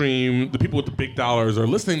 mainstream, the people with the big dollars are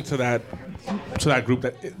listening to that group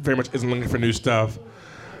that very much isn't looking for new stuff.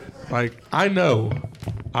 Like, I know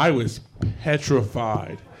I was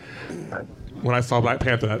petrified when I saw Black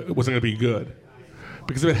Panther that it wasn't going to be good.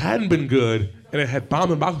 Because if it hadn't been good and it had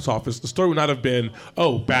bombed the box office, the story would not have been,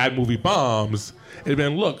 oh, bad movie bombs. It would have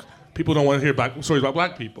been, look, people don't want to hear stories about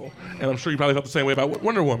black people. And I'm sure you probably felt the same way about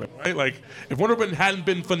Wonder Woman, right? Like, if Wonder Woman hadn't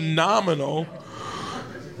been phenomenal,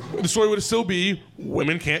 the story would still be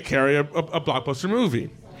women can't carry a blockbuster movie.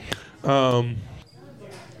 And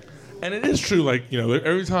it is true,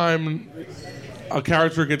 every time a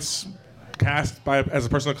character gets cast as a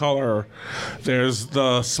person of color, there's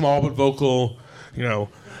the small but vocal,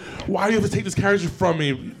 why do you have to take this character from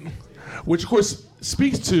me? Which, of course,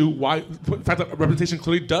 speaks to the fact that representation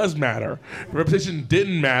clearly does matter. If representation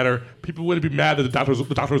didn't matter, people wouldn't be mad that the doctor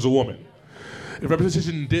was a woman. If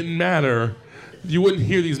representation didn't matter, you wouldn't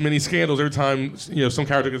hear these many scandals every time some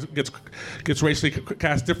character gets racially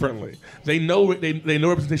cast differently. They know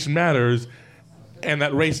representation matters, and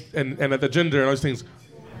that race and that the gender and all those things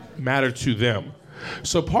matter to them.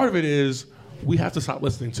 So part of it is we have to stop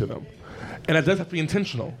listening to them, and that does have to be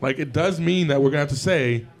intentional. Like, it does mean that we're gonna have to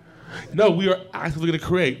say, no, we are actively going to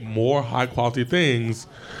create more high quality things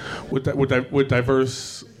with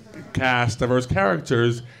diverse cast, diverse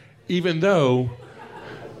characters, even though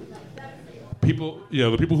people,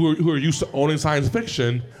 the people who are used to owning science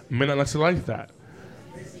fiction may not necessarily like that.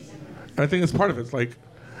 And I think that's part of it. It's like,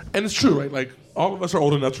 and it's true, right? Like, all of us are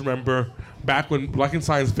old enough to remember back when black and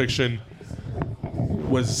science fiction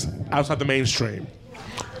was outside the mainstream.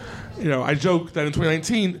 I joke that in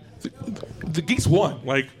 2019, the geeks won.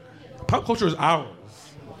 Like, pop culture is ours.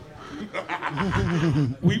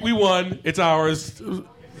 we won. It's ours. And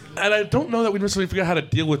I don't know that we necessarily figure out how to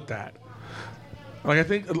deal with that. Like, I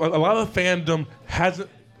think a lot of the fandom doesn't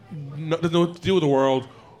know what to do with a world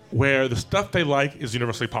where the stuff they like is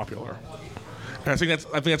universally popular. And I think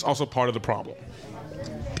that's also part of the problem.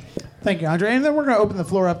 Thank you, Andre. And then we're going to open the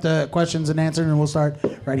floor up to questions and answers, and we'll start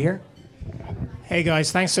right here. Hey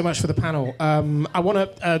guys, thanks so much for the panel. I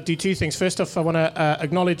want to do two things. First off, I want to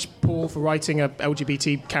acknowledge Paul for writing a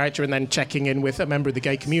LGBT character and then checking in with a member of the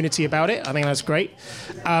gay community about it. I think that's great.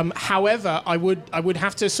 However, I would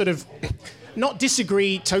have to sort of not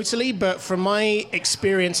disagree totally, but from my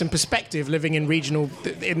experience and perspective living in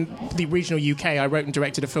the regional UK, I wrote and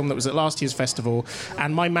directed a film that was at last year's festival,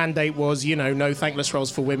 and my mandate was, no thankless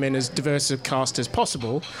roles for women, as diverse a cast as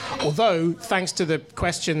possible. Although, thanks to the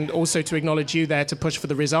question, also to acknowledge you there to push for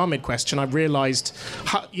the Riz Ahmed question, I realised,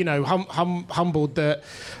 humbled that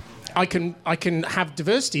I can have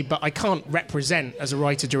diversity, but I can't represent as a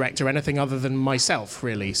writer-director anything other than myself,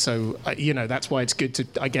 really. So, that's why it's good to,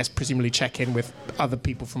 I guess, presumably check in with other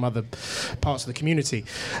people from other parts of the community.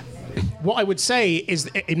 What I would say is,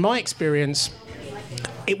 in my experience,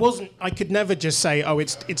 it wasn't. I could never just say, "Oh,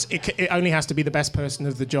 it only has to be the best person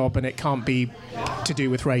of the job, and it can't be to do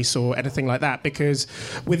with race or anything like that." Because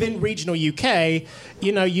within regional UK,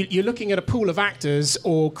 you're looking at a pool of actors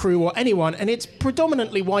or crew or anyone, and it's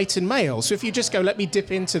predominantly white and male. So if you just go, "Let me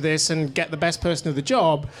dip into this and get the best person of the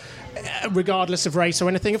job," regardless of race or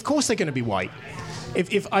anything, of course they're going to be white.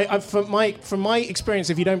 From my experience,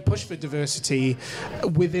 if you don't push for diversity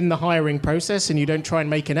within the hiring process and you don't try and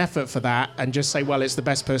make an effort for that and just say, well, it's the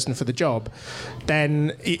best person for the job,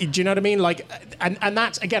 then do you know what I mean? Like, and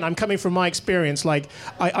that's, again, I'm coming from my experience. Like,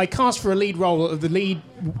 I cast for a lead role of the lead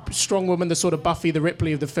strong woman, the sort of Buffy the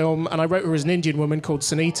Ripley of the film, and I wrote her as an Indian woman called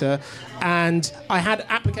Sunita, and I had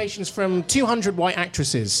applications from 200 white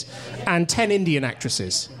actresses and 10 Indian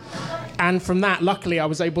actresses. And from that, luckily, I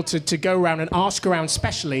was able to go around and ask around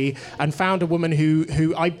specially, and found a woman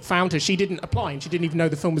who I found her. She didn't apply, and she didn't even know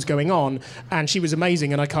the film was going on, and she was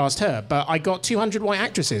amazing, and I cast her. But I got 200 white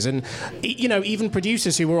actresses, and even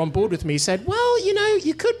producers who were on board with me said, well,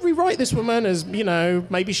 you could rewrite this woman as,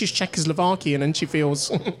 maybe she's Czechoslovakian and she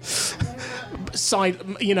feels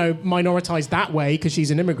minoritized that way because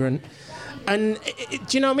she's an immigrant. And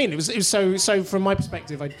do you know what I mean? It was so from my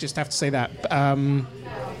perspective, I just have to say that.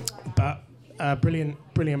 But brilliant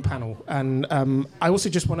panel. And I also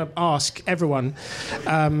just want to ask everyone,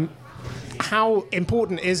 how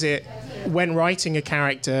important is it when writing a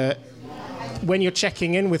character, when you're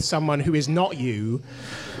checking in with someone who is not you?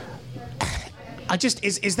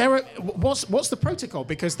 Is there what's the protocol?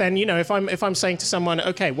 Because then, if I'm saying to someone,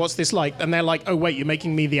 okay, what's this like, and they're like, oh wait, you're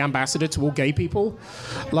making me the ambassador to all gay people,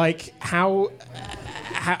 like how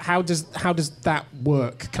does that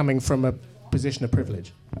work coming from a position of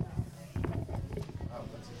privilege?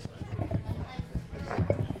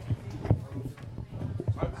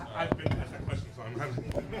 I've been asked that question, so I'm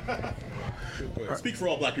kind of... Speak for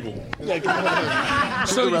all black people.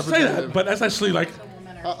 So you say that, but that's actually like...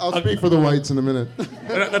 I'll speak for the whites in a minute.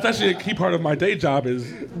 That's actually a key part of my day job, is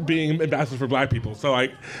being ambassador for black people. So I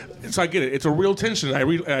get it. It's a real tension. I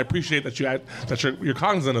appreciate that you're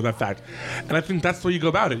cognizant of that fact, and I think that's the way you go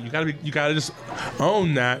about it. You gotta just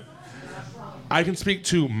own that. I can speak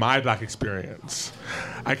to my black experience.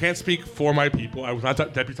 I can't speak for my people. I was not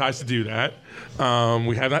deputized to do that.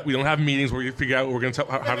 We don't have meetings where we figure out what we're going to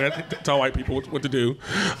how we're going to tell white people what to do,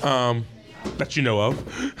 that you know of.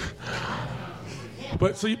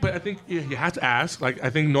 But I think you have to ask. Like, I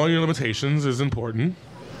think knowing your limitations is important.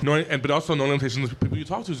 But also knowing limitations of the people you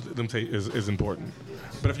talk to is important.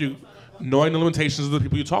 But knowing the limitations of the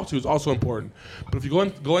people you talk to is also important. But if you go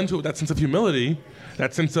into it with that sense of humility,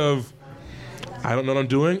 that sense of, I don't know what I'm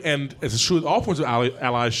doing, and it's true with all forms of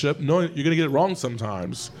allyship, knowing you're going to get it wrong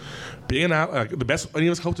sometimes. Being the best any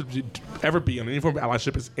of us hope to ever be in any form of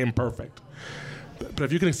allyship is imperfect. But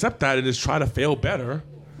if you can accept that and just try to fail better,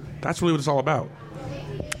 that's really what it's all about.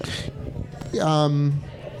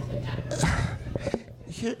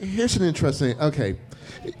 Here's an interesting...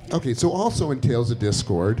 Okay, so also in Tales of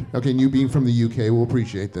Discord, and you being from the UK will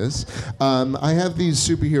appreciate this, I have these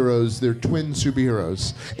superheroes, they're twin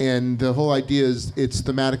superheroes, and the whole idea is it's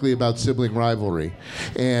thematically about sibling rivalry.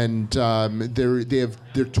 And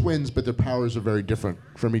they're twins, but their powers are very different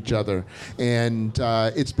from each other. And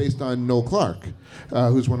it's based on Noel Clarke,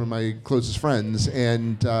 who's one of my closest friends.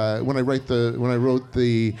 And when I wrote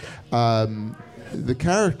the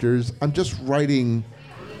characters, I'm just writing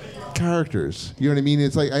characters. You know what I mean?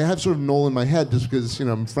 It's like I have sort of Noel in my head just because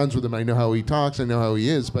I'm friends with him. I know how he talks. I know how he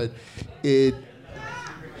is. But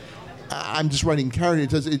I'm just writing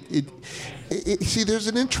characters. See, there's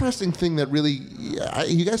an interesting thing that really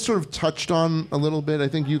you guys sort of touched on a little bit. I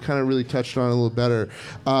think you kind of really touched on a little better.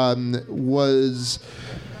 Was,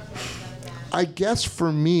 I guess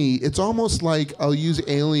for me, it's almost like I'll use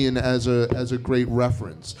Alien as a great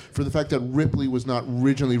reference for the fact that Ripley was not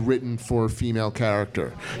originally written for a female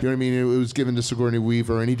character. You know what I mean? It was given to Sigourney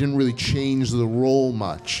Weaver, and he didn't really change the role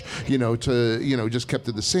much. Just kept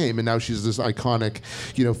it the same, and now she's this iconic,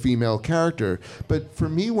 female character. But for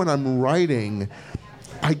me, when I'm writing,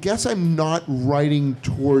 I guess I'm not writing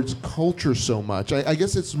towards culture so much. I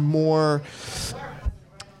guess it's more...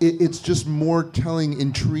 It's just more telling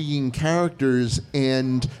intriguing characters,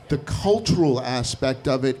 and the cultural aspect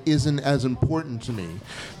of it isn't as important to me.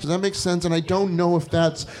 Does that make sense? And I don't know if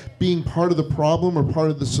that's being part of the problem or part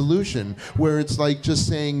of the solution, where it's like just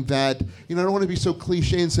saying that, I don't want to be so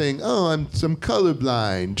cliche and saying, oh, I'm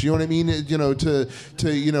colorblind. Do you know what I mean?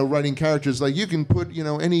 To writing characters, like you can put,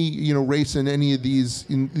 any, race in any of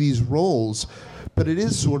these roles. But it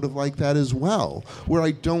is sort of like that as well, where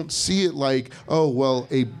I don't see it like, oh, well,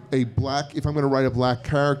 a black, if I'm going to write a black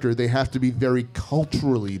character, they have to be very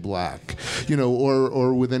culturally black,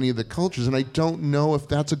 or with any of the cultures. And I don't know if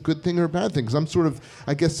that's a good thing or a bad thing, because I'm sort of,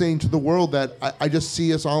 I guess, saying to the world that I just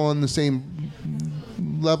see us all on the same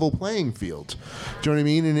level playing field. Do you know what I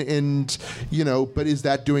mean? And but is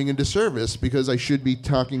that doing a disservice? Because I should be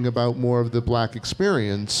talking about more of the black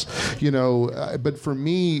experience, but for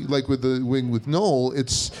me, like with Noel,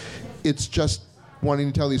 it's just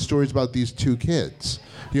wanting to tell these stories about these two kids.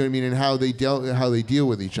 You know what I mean? And how they deal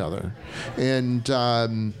with each other. And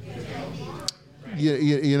and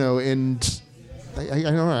I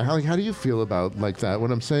don't know. How do you feel about like that?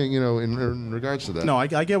 What I'm saying, in regards to that. No, I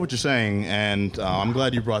get what you're saying, and I'm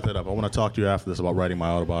glad you brought that up. I want to talk to you after this about writing my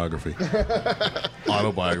autobiography.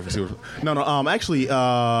 Actually,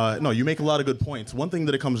 you make a lot of good points. One thing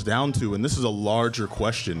that it comes down to, and this is a larger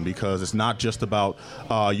question because it's not just about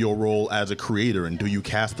your role as a creator and do you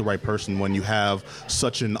cast the right person when you have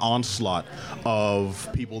such an onslaught of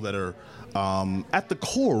people that are at the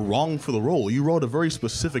core wrong for the role. You wrote a very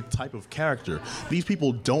specific type of character. These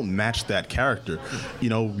people don't match that character.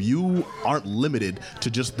 You aren't limited to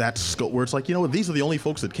just that scope where it's like, these are the only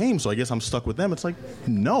folks that came, so I guess I'm stuck with them. It's like,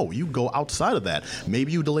 no, you go outside of that.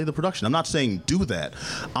 Maybe you delay the production. I'm not saying do that.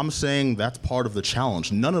 I'm saying that's part of the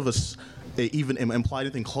challenge. None of us even imply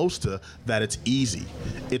anything close to that it's easy.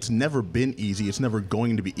 It's never been easy. It's never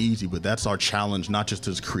going to be easy, but that's our challenge, not just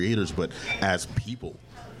as creators, but as people.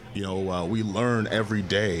 We learn every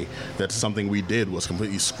day that something we did was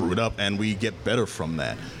completely screwed up, and we get better from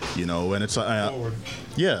that. And it's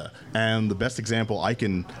yeah. And the best example I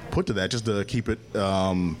can put to that, just to keep it,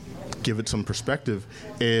 give it some perspective,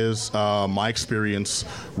 is my experience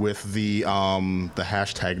with the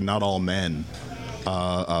hashtag Not All Men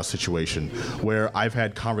situation, where I've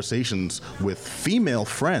had conversations with female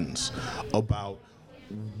friends about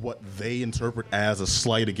what they interpret as a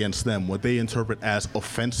slight against them, what they interpret as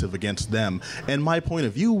offensive against them. And my point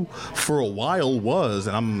of view for a while was,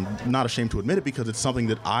 and I'm not ashamed to admit it because it's something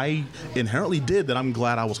that I inherently did that I'm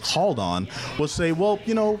glad I was called on, was say, well,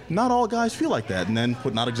 not all guys feel like that. And then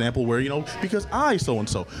put an example where, because I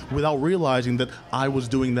so-and-so, without realizing that I was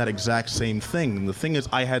doing that exact same thing. And the thing is,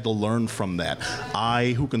 I had to learn from that.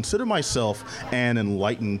 I, who consider myself an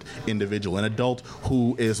enlightened individual, an adult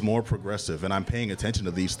who is more progressive, and I'm paying attention to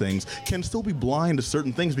these things, can still be blind to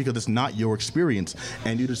certain things because it's not your experience,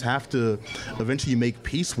 and you just have to eventually make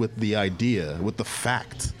peace with the idea, with the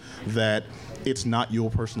fact that it's not your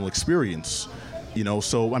personal experience.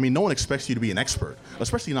 So no one expects you to be an expert,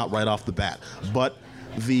 especially not right off the bat, but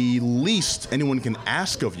the least anyone can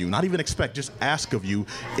ask of you, not even expect, just ask of you,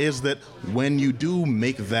 is that when you do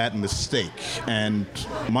make that mistake, and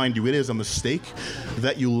mind you, it is a mistake,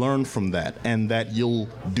 that you learn from that and that you'll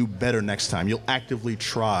do better next time. You'll actively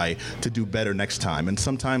try to do better next time. And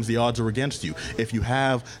sometimes the odds are against you. If you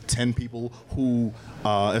have 10 people who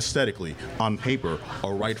aesthetically, on paper,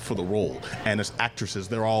 are right for the role, and as actresses,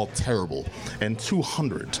 they're all terrible, and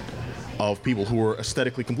 200 of people who are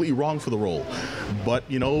aesthetically completely wrong for the role. But,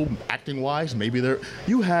 acting-wise, maybe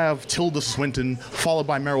you have Tilda Swinton, followed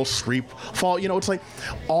by Meryl Streep, it's like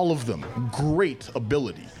all of them, great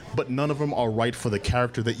ability, but none of them are right for the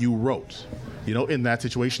character that you wrote. In that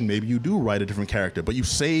situation, maybe you do write a different character, but you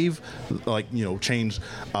save, change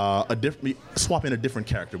swap in a different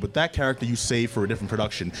character. But that character you save for a different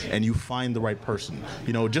production, and you find the right person.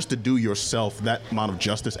 Just to do yourself that amount of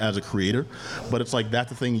justice as a creator. But it's like that's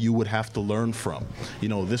the thing you would have to learn from.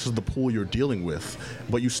 This is the pool you're dealing with,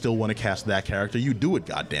 but you still want to cast that character. You do it,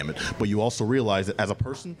 goddammit. But you also realize that as a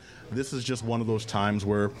person, this is just one of those times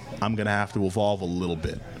where I'm gonna have to evolve a little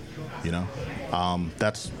bit.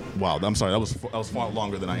 That's wow. I'm sorry. That was far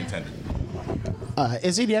longer than I intended.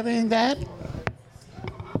 Izzy, do you have anything to add?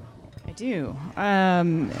 I do.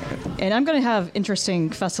 And I'm going to have interesting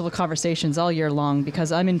festival conversations all year long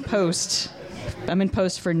because I'm in post. I'm in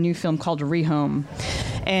post for a new film called Rehome,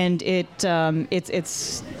 and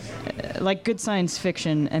it's like good science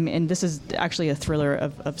fiction. And this is actually a thriller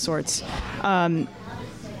of sorts.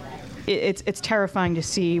 It's terrifying to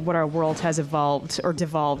see what our world has evolved or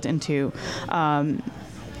devolved into.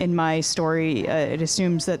 In my story, it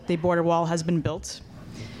assumes that the border wall has been built,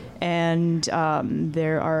 and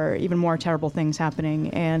there are even more terrible things happening.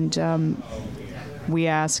 And we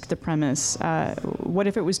ask the premise, what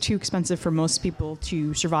if it was too expensive for most people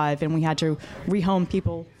to survive, and we had to rehome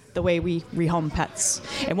people the way we rehome pets?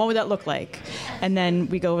 And what would that look like? And then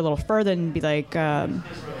we go a little further and be like,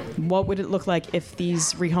 what would it look like if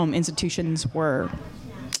these rehome institutions were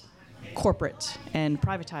corporate and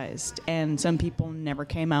privatized, and some people never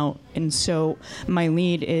came out? And so my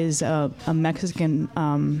lead is a Mexican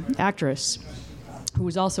actress who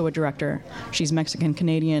is also a director. She's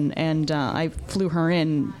Mexican-Canadian, and I flew her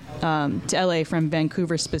in to LA from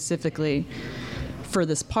Vancouver specifically for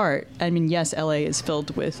this part. I mean, yes, LA is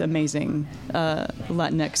filled with amazing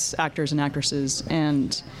Latinx actors and actresses,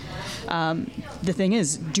 and the thing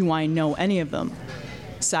is, do I know any of them?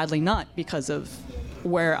 Sadly not, because of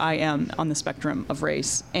where I am on the spectrum of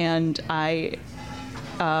race. And I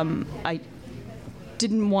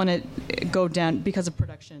didn't want to go down, because of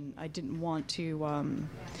production, I didn't want to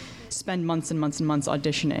spend months and months and months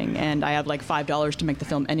auditioning, and I had like $5 to make the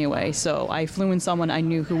film anyway. So I flew in someone I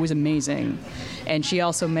knew who was amazing, and she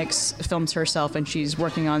also makes films herself, and she's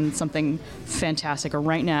working on something fantastic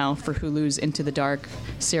right now for Hulu's Into the Dark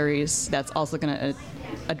series that's also going to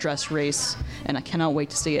address race, and I cannot wait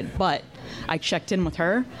to see it. But I checked in with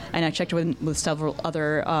her, and I checked with several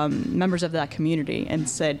other members of that community and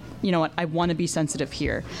said, you know what, I want to be sensitive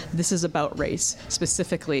here. This is about race,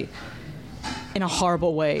 specifically in a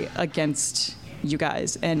horrible way against you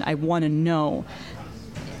guys, and I want to know,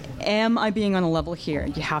 am I being on a level here?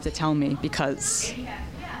 You have to tell me, because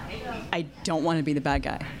I don't want to be the bad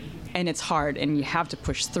guy. And it's hard, and you have to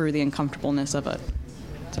push through the uncomfortableness of it.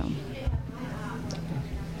 So.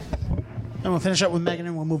 And we'll finish up with Megan,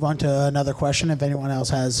 and we'll move on to another question if anyone else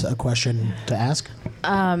has a question to ask.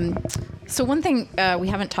 So one thing we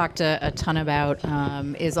haven't talked a ton about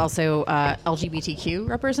is also LGBTQ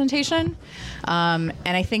representation. And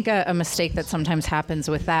I think a mistake that sometimes happens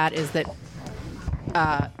with that is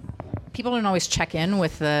that people don't always check in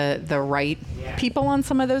with the right people on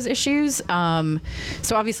some of those issues.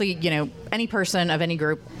 So obviously, any person of any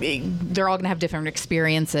group, they're all going to have different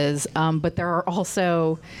experiences. But there are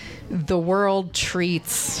also, the world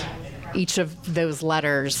treats each of those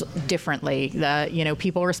letters differently.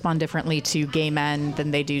 People respond differently to gay men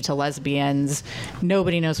than they do to lesbians.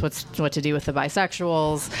 Nobody knows what to do with the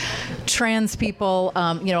bisexuals. Trans people,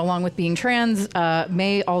 along with being trans,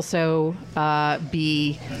 may also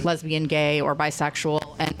be lesbian, gay, or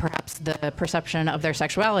bisexual, and perhaps the perception of their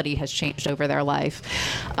sexuality has changed over their life.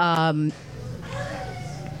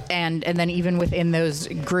 And then even within those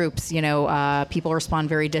groups, people respond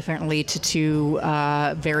very differently to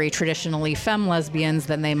very traditionally femme lesbians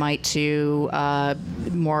than they might to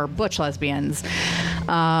more butch lesbians.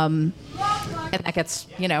 And that gets,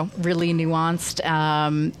 really nuanced.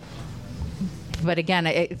 But again,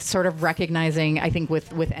 it's sort of recognizing, I think,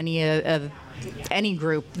 with any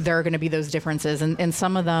group, there are going to be those differences, and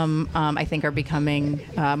some of them, I think, are becoming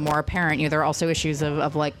more apparent. There are also issues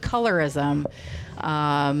of like colorism.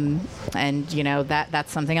 And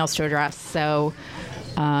that's something else to address. So,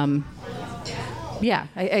 I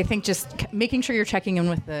think just making sure you're checking in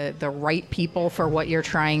with the right people for what you're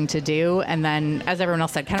trying to do, and then, as everyone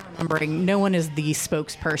else said, kind of remembering no one is the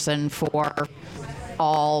spokesperson for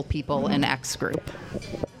all people in X group.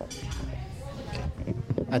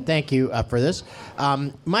 Thank you for this.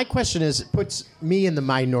 My question is, it puts me in the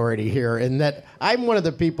minority here, in that I'm one of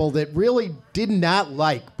the people that really did not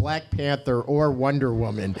like Black Panther or Wonder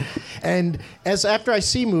Woman. And after I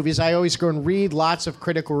see movies, I always go and read lots of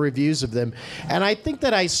critical reviews of them. And I think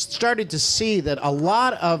that I started to see that a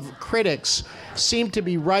lot of critics seem to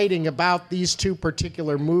be writing about these two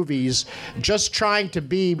particular movies, just trying to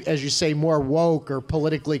be, as you say, more woke or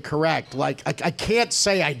politically correct. Like, I can't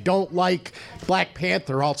say I don't like Black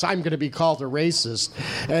Panther, else I'm going to be called a racist.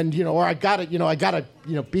 And, or I gotta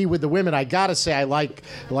be with the women. I gotta say I like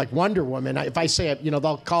Wonder Woman. If I say it,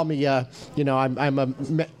 they'll call me, I'm a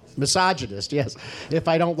misogynist, yes, if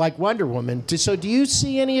I don't like Wonder Woman. So do you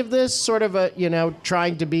see any of this sort of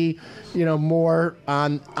trying to be, more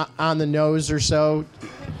on the nose or so,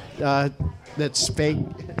 that's fake?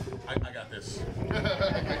 I got this.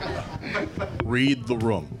 Read the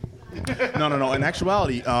room. No. In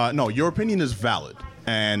actuality, no, your opinion is valid.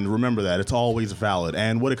 And remember that it's always valid.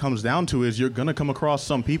 And what it comes down to is you're going to come across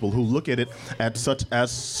some people who look at it as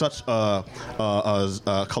such a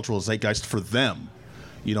cultural zeitgeist for them.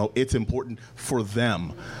 It's important for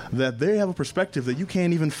them that they have a perspective that you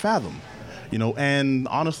can't even fathom. And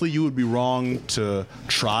honestly, you would be wrong to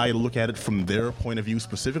try to look at it from their point of view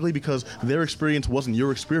specifically, because their experience wasn't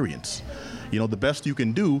your experience. The best you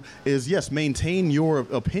can do is, yes, maintain your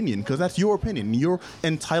opinion, because that's your opinion. You're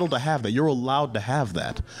entitled to have that. You're allowed to have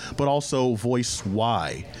that. But also voice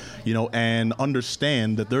why, and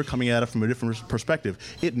understand that they're coming at it from a different perspective.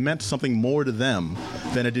 It meant something more to them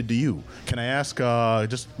than it did to you. Can I ask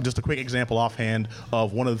just a quick example offhand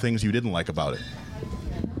of one of the things you didn't like about it?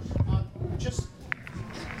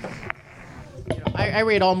 I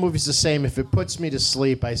rate all movies the same. If it puts me to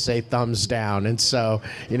sleep, I say thumbs down. And so,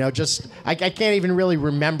 I can't even really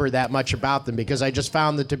remember that much about them, because I just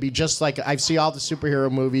found it to be just like, I see all the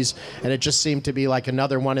superhero movies, and it just seemed to be like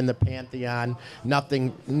another one in the pantheon.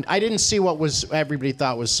 Nothing, I didn't see what everybody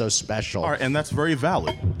thought was so special. All right, and that's very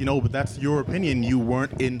valid, but that's your opinion. You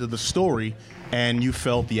weren't into the story. and you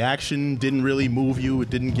felt the action didn't really move you, it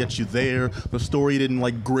didn't get you there, the story didn't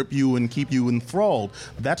like grip you and keep you enthralled,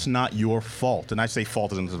 that's not your fault. And I say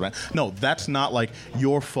fault isn't no, that's not like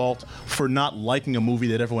your fault for not liking a movie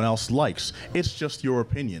that everyone else likes. It's just your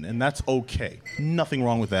opinion, and that's okay. Nothing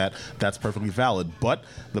wrong with that. That's perfectly valid. But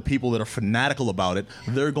the people that are fanatical about it,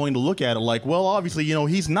 they're going to look at it like, well, obviously,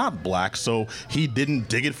 he's not black, so he didn't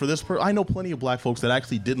dig it for this person. I know plenty of black folks that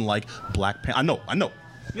actually didn't like Black Panther. I know.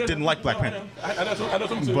 Yeah, didn't like Black Panther. I know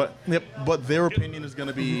some too. But their opinion is going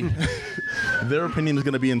to be their opinion is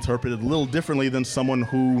going to be interpreted a little differently than someone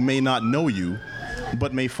who may not know you,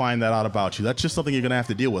 but may find that out about you. That's just something you're going to have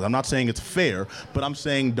to deal with. I'm not saying it's fair, but I'm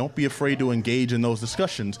saying don't be afraid to engage in those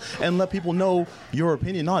discussions and let people know your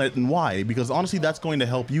opinion on it and why. Because honestly, that's going to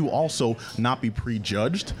help you also not be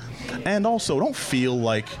prejudged, and also don't feel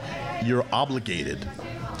like you're obligated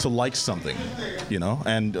to like something,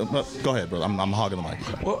 and go ahead, brother. I'm hogging the mic.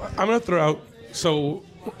 Well, I'm going to throw out, so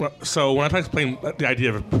when I try to explain the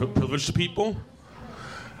idea of privilege to people,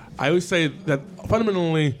 I always say that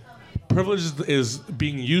fundamentally privilege is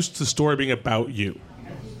being used to the story being about you.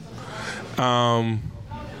 And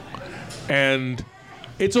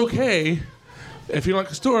it's okay if you don't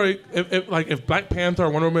like a story, if Black Panther or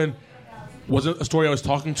Wonder Woman wasn't a story I was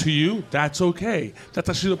talking to you, that's okay. That's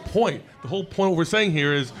actually the point. The whole point of what we're saying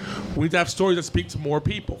here is we need to have stories that speak to more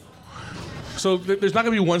people. So there's not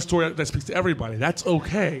going to be one story that speaks to everybody. That's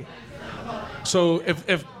okay. So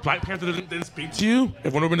if Black Panther didn't speak to you,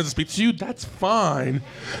 if Wonder Woman doesn't speak to you, that's fine.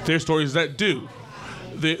 There's stories that do.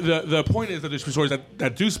 The point is that there's stories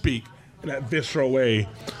that do speak in that visceral way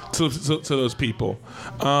to those people.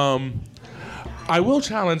 I will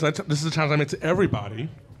challenge, this is a challenge I make to everybody,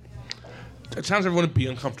 I challenge everyone to be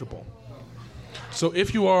uncomfortable. So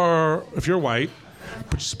if you're white,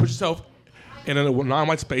 put yourself in a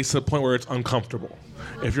non-white space to the point where it's uncomfortable.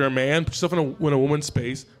 If you're a man, put yourself in a woman's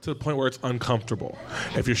space to the point where it's uncomfortable.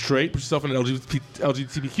 If you're straight, put yourself in an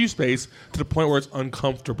LGBTQ space to the point where it's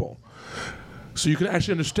uncomfortable. So you can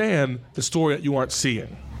actually understand the story that you aren't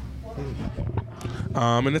seeing.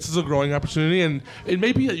 And this is a growing opportunity, and it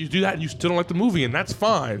may be that you do that and you still don't like the movie, and that's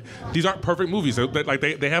fine. These aren't perfect movies;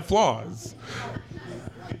 they have flaws.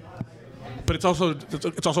 But it's also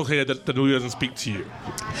okay that the movie doesn't speak to you.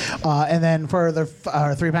 And then for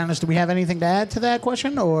our three panelists, do we have anything to add to that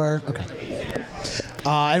question, or okay?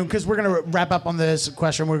 Because we're going to wrap up on this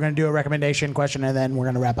question, we're going to do a recommendation question, and then we're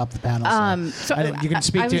going to wrap up the panel. So you can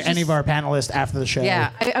speak to any of our panelists after the show.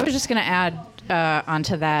 Yeah, I was just going to add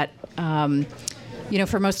onto that.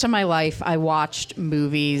 For most of my life, I watched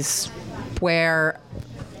movies where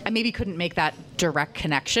I maybe couldn't make that direct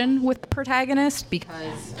connection with the protagonist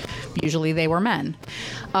because usually they were men.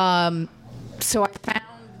 So I found,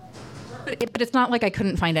 but it's not like I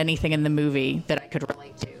couldn't find anything in the movie that I could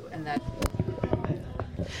relate to and that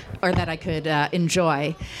I could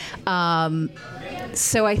enjoy.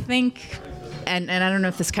 So I think, and I don't know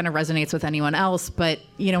if this kind of resonates with anyone else, but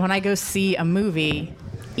when I go see a movie,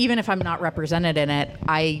 even if I'm not represented in it,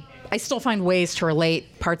 I still find ways to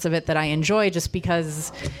relate parts of it that I enjoy, just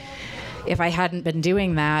because if I hadn't been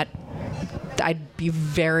doing that, I'd be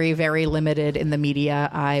very, very limited in the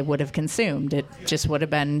media I would have consumed. It just would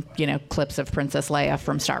have been, clips of Princess Leia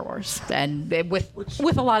from Star Wars, and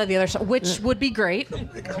with a lot of the other stuff, which would be great.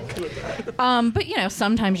 But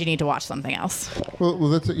sometimes you need to watch something else. Well,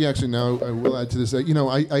 that's actually now I will add to this.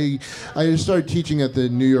 I started teaching at the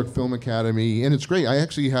New York Film Academy, and it's great. I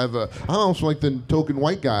actually have I'm almost like the token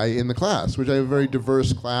white guy in the class, which I have a very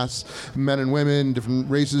diverse class, men and women, different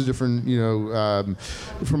races, different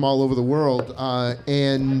from all over the world.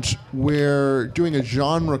 And we're doing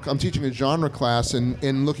I'm teaching a genre class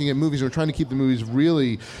and looking at movies. We're trying to keep the movies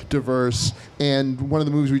really diverse. And one of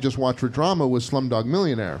the movies we just watched for drama was Slumdog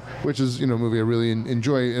Millionaire, which is, a movie I really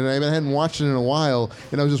enjoy. And I hadn't watched it in a while,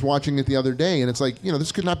 and I was just watching it the other day. And it's like,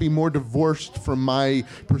 this could not be more divorced from my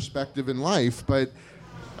perspective in life, but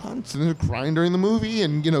I'm sitting there crying during the movie,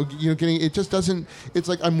 and getting it just doesn't. It's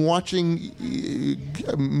like I'm watching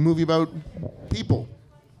a movie about people.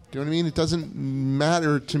 Do you know what I mean? It doesn't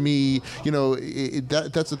matter to me.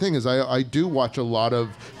 That's the thing is I do watch a lot of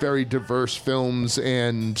very diverse films,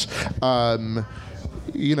 and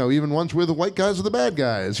even ones where the white guys are the bad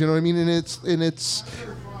guys. You know what I mean? And it's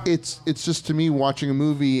just, to me, watching a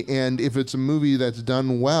movie, and if it's a movie that's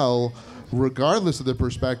done well, regardless of the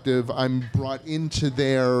perspective, I'm brought into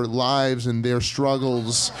their lives and their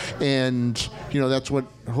struggles, and that's what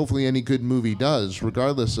hopefully any good movie does,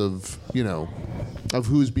 regardless of of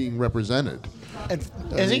who's being represented.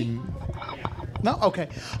 No? Okay.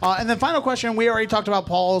 And then final question. We already talked about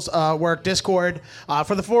Paul's work, Discord.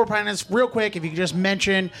 For the four planets, real quick, if you could just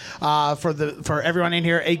mention for everyone in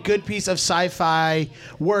here a good piece of sci-fi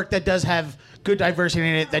work that does have good diversity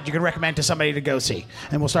in it that you can recommend to somebody to go see.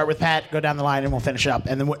 And we'll start with Pat, go down the line, and we'll finish up.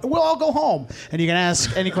 And then we'll all go home. And you can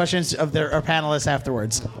ask any questions of our panelists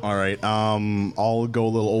afterwards. All right. I'll go a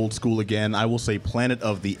little old school again. I will say Planet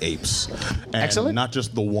of the Apes. And Excellent. Not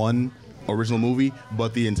just the one original movie,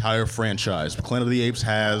 but the entire franchise. Planet of the Apes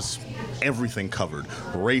has everything covered.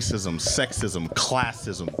 Racism, sexism,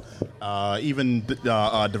 classism, even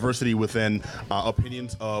diversity within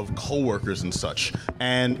opinions of co-workers and such.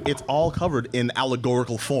 And it's all covered in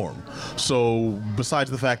allegorical form. So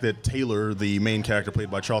besides the fact that Taylor, the main character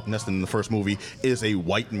played by Charlton Heston in the first movie, is a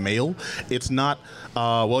white male, it's not,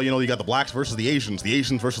 you got the blacks versus the Asians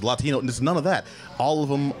versus Latino, and it's none of that. All of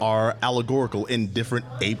them are allegorical in different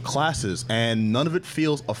ape classes, and none of it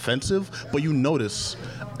feels offensive, but you notice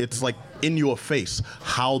it's like in your face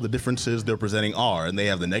how the differences they're presenting are, and they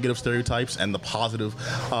have the negative stereotypes and the positive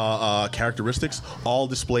characteristics all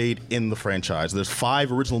displayed in the franchise. There's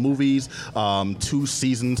 5 original movies, 2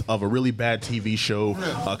 seasons of a really bad TV show,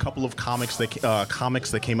 a couple of comics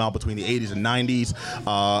that came out between the 80s and 90s,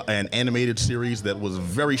 an animated series that was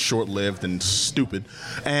very short-lived and stupid,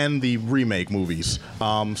 and the remake movies.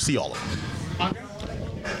 See all of them.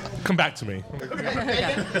 Come back to me.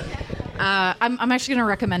 I'm actually going to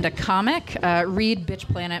recommend a comic. Read Bitch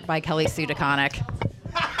Planet by Kelly Sue DeConnick.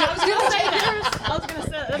 I was gonna say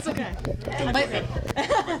that. That's okay.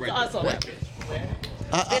 That's awesome.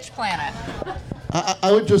 Bitch Planet.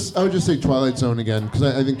 I would just say Twilight Zone again, because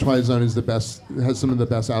I think Twilight Zone is the best, has some of the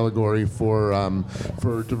best allegory for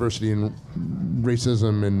diversity and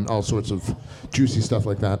racism and all sorts of juicy stuff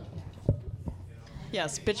like that.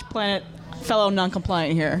 Yes, Bitch Planet, fellow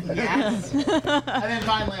non-compliant here. Yes. And then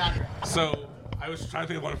finally, Andre. So I was trying to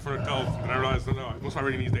think of one for adults, and I realized that most of my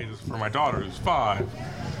reading these days is for my daughter, who's 5.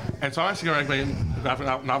 And so I'm actually going to recommend a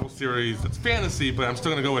graphic novel series that's fantasy, but I'm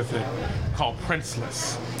still going to go with it, called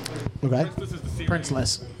Princeless. Okay. Princeless is the series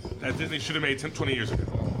Princeless. that Disney should have made 20 years ago.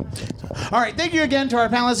 All right, thank you again to our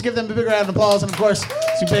panelists. Give them a big round of applause. And, of course,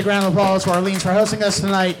 a big round of applause for Arlene for hosting us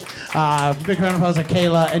tonight. Big round of applause to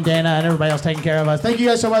Kayla and Dana and everybody else taking care of us. Thank you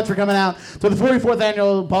guys so much for coming out to the 44th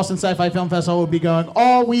Annual Boston Sci-Fi Film Festival. We'll be going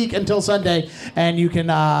all week until Sunday. And you can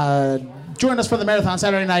join us for the marathon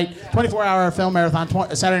Saturday night, 24-hour film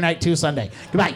marathon, Saturday night to Sunday. Goodbye.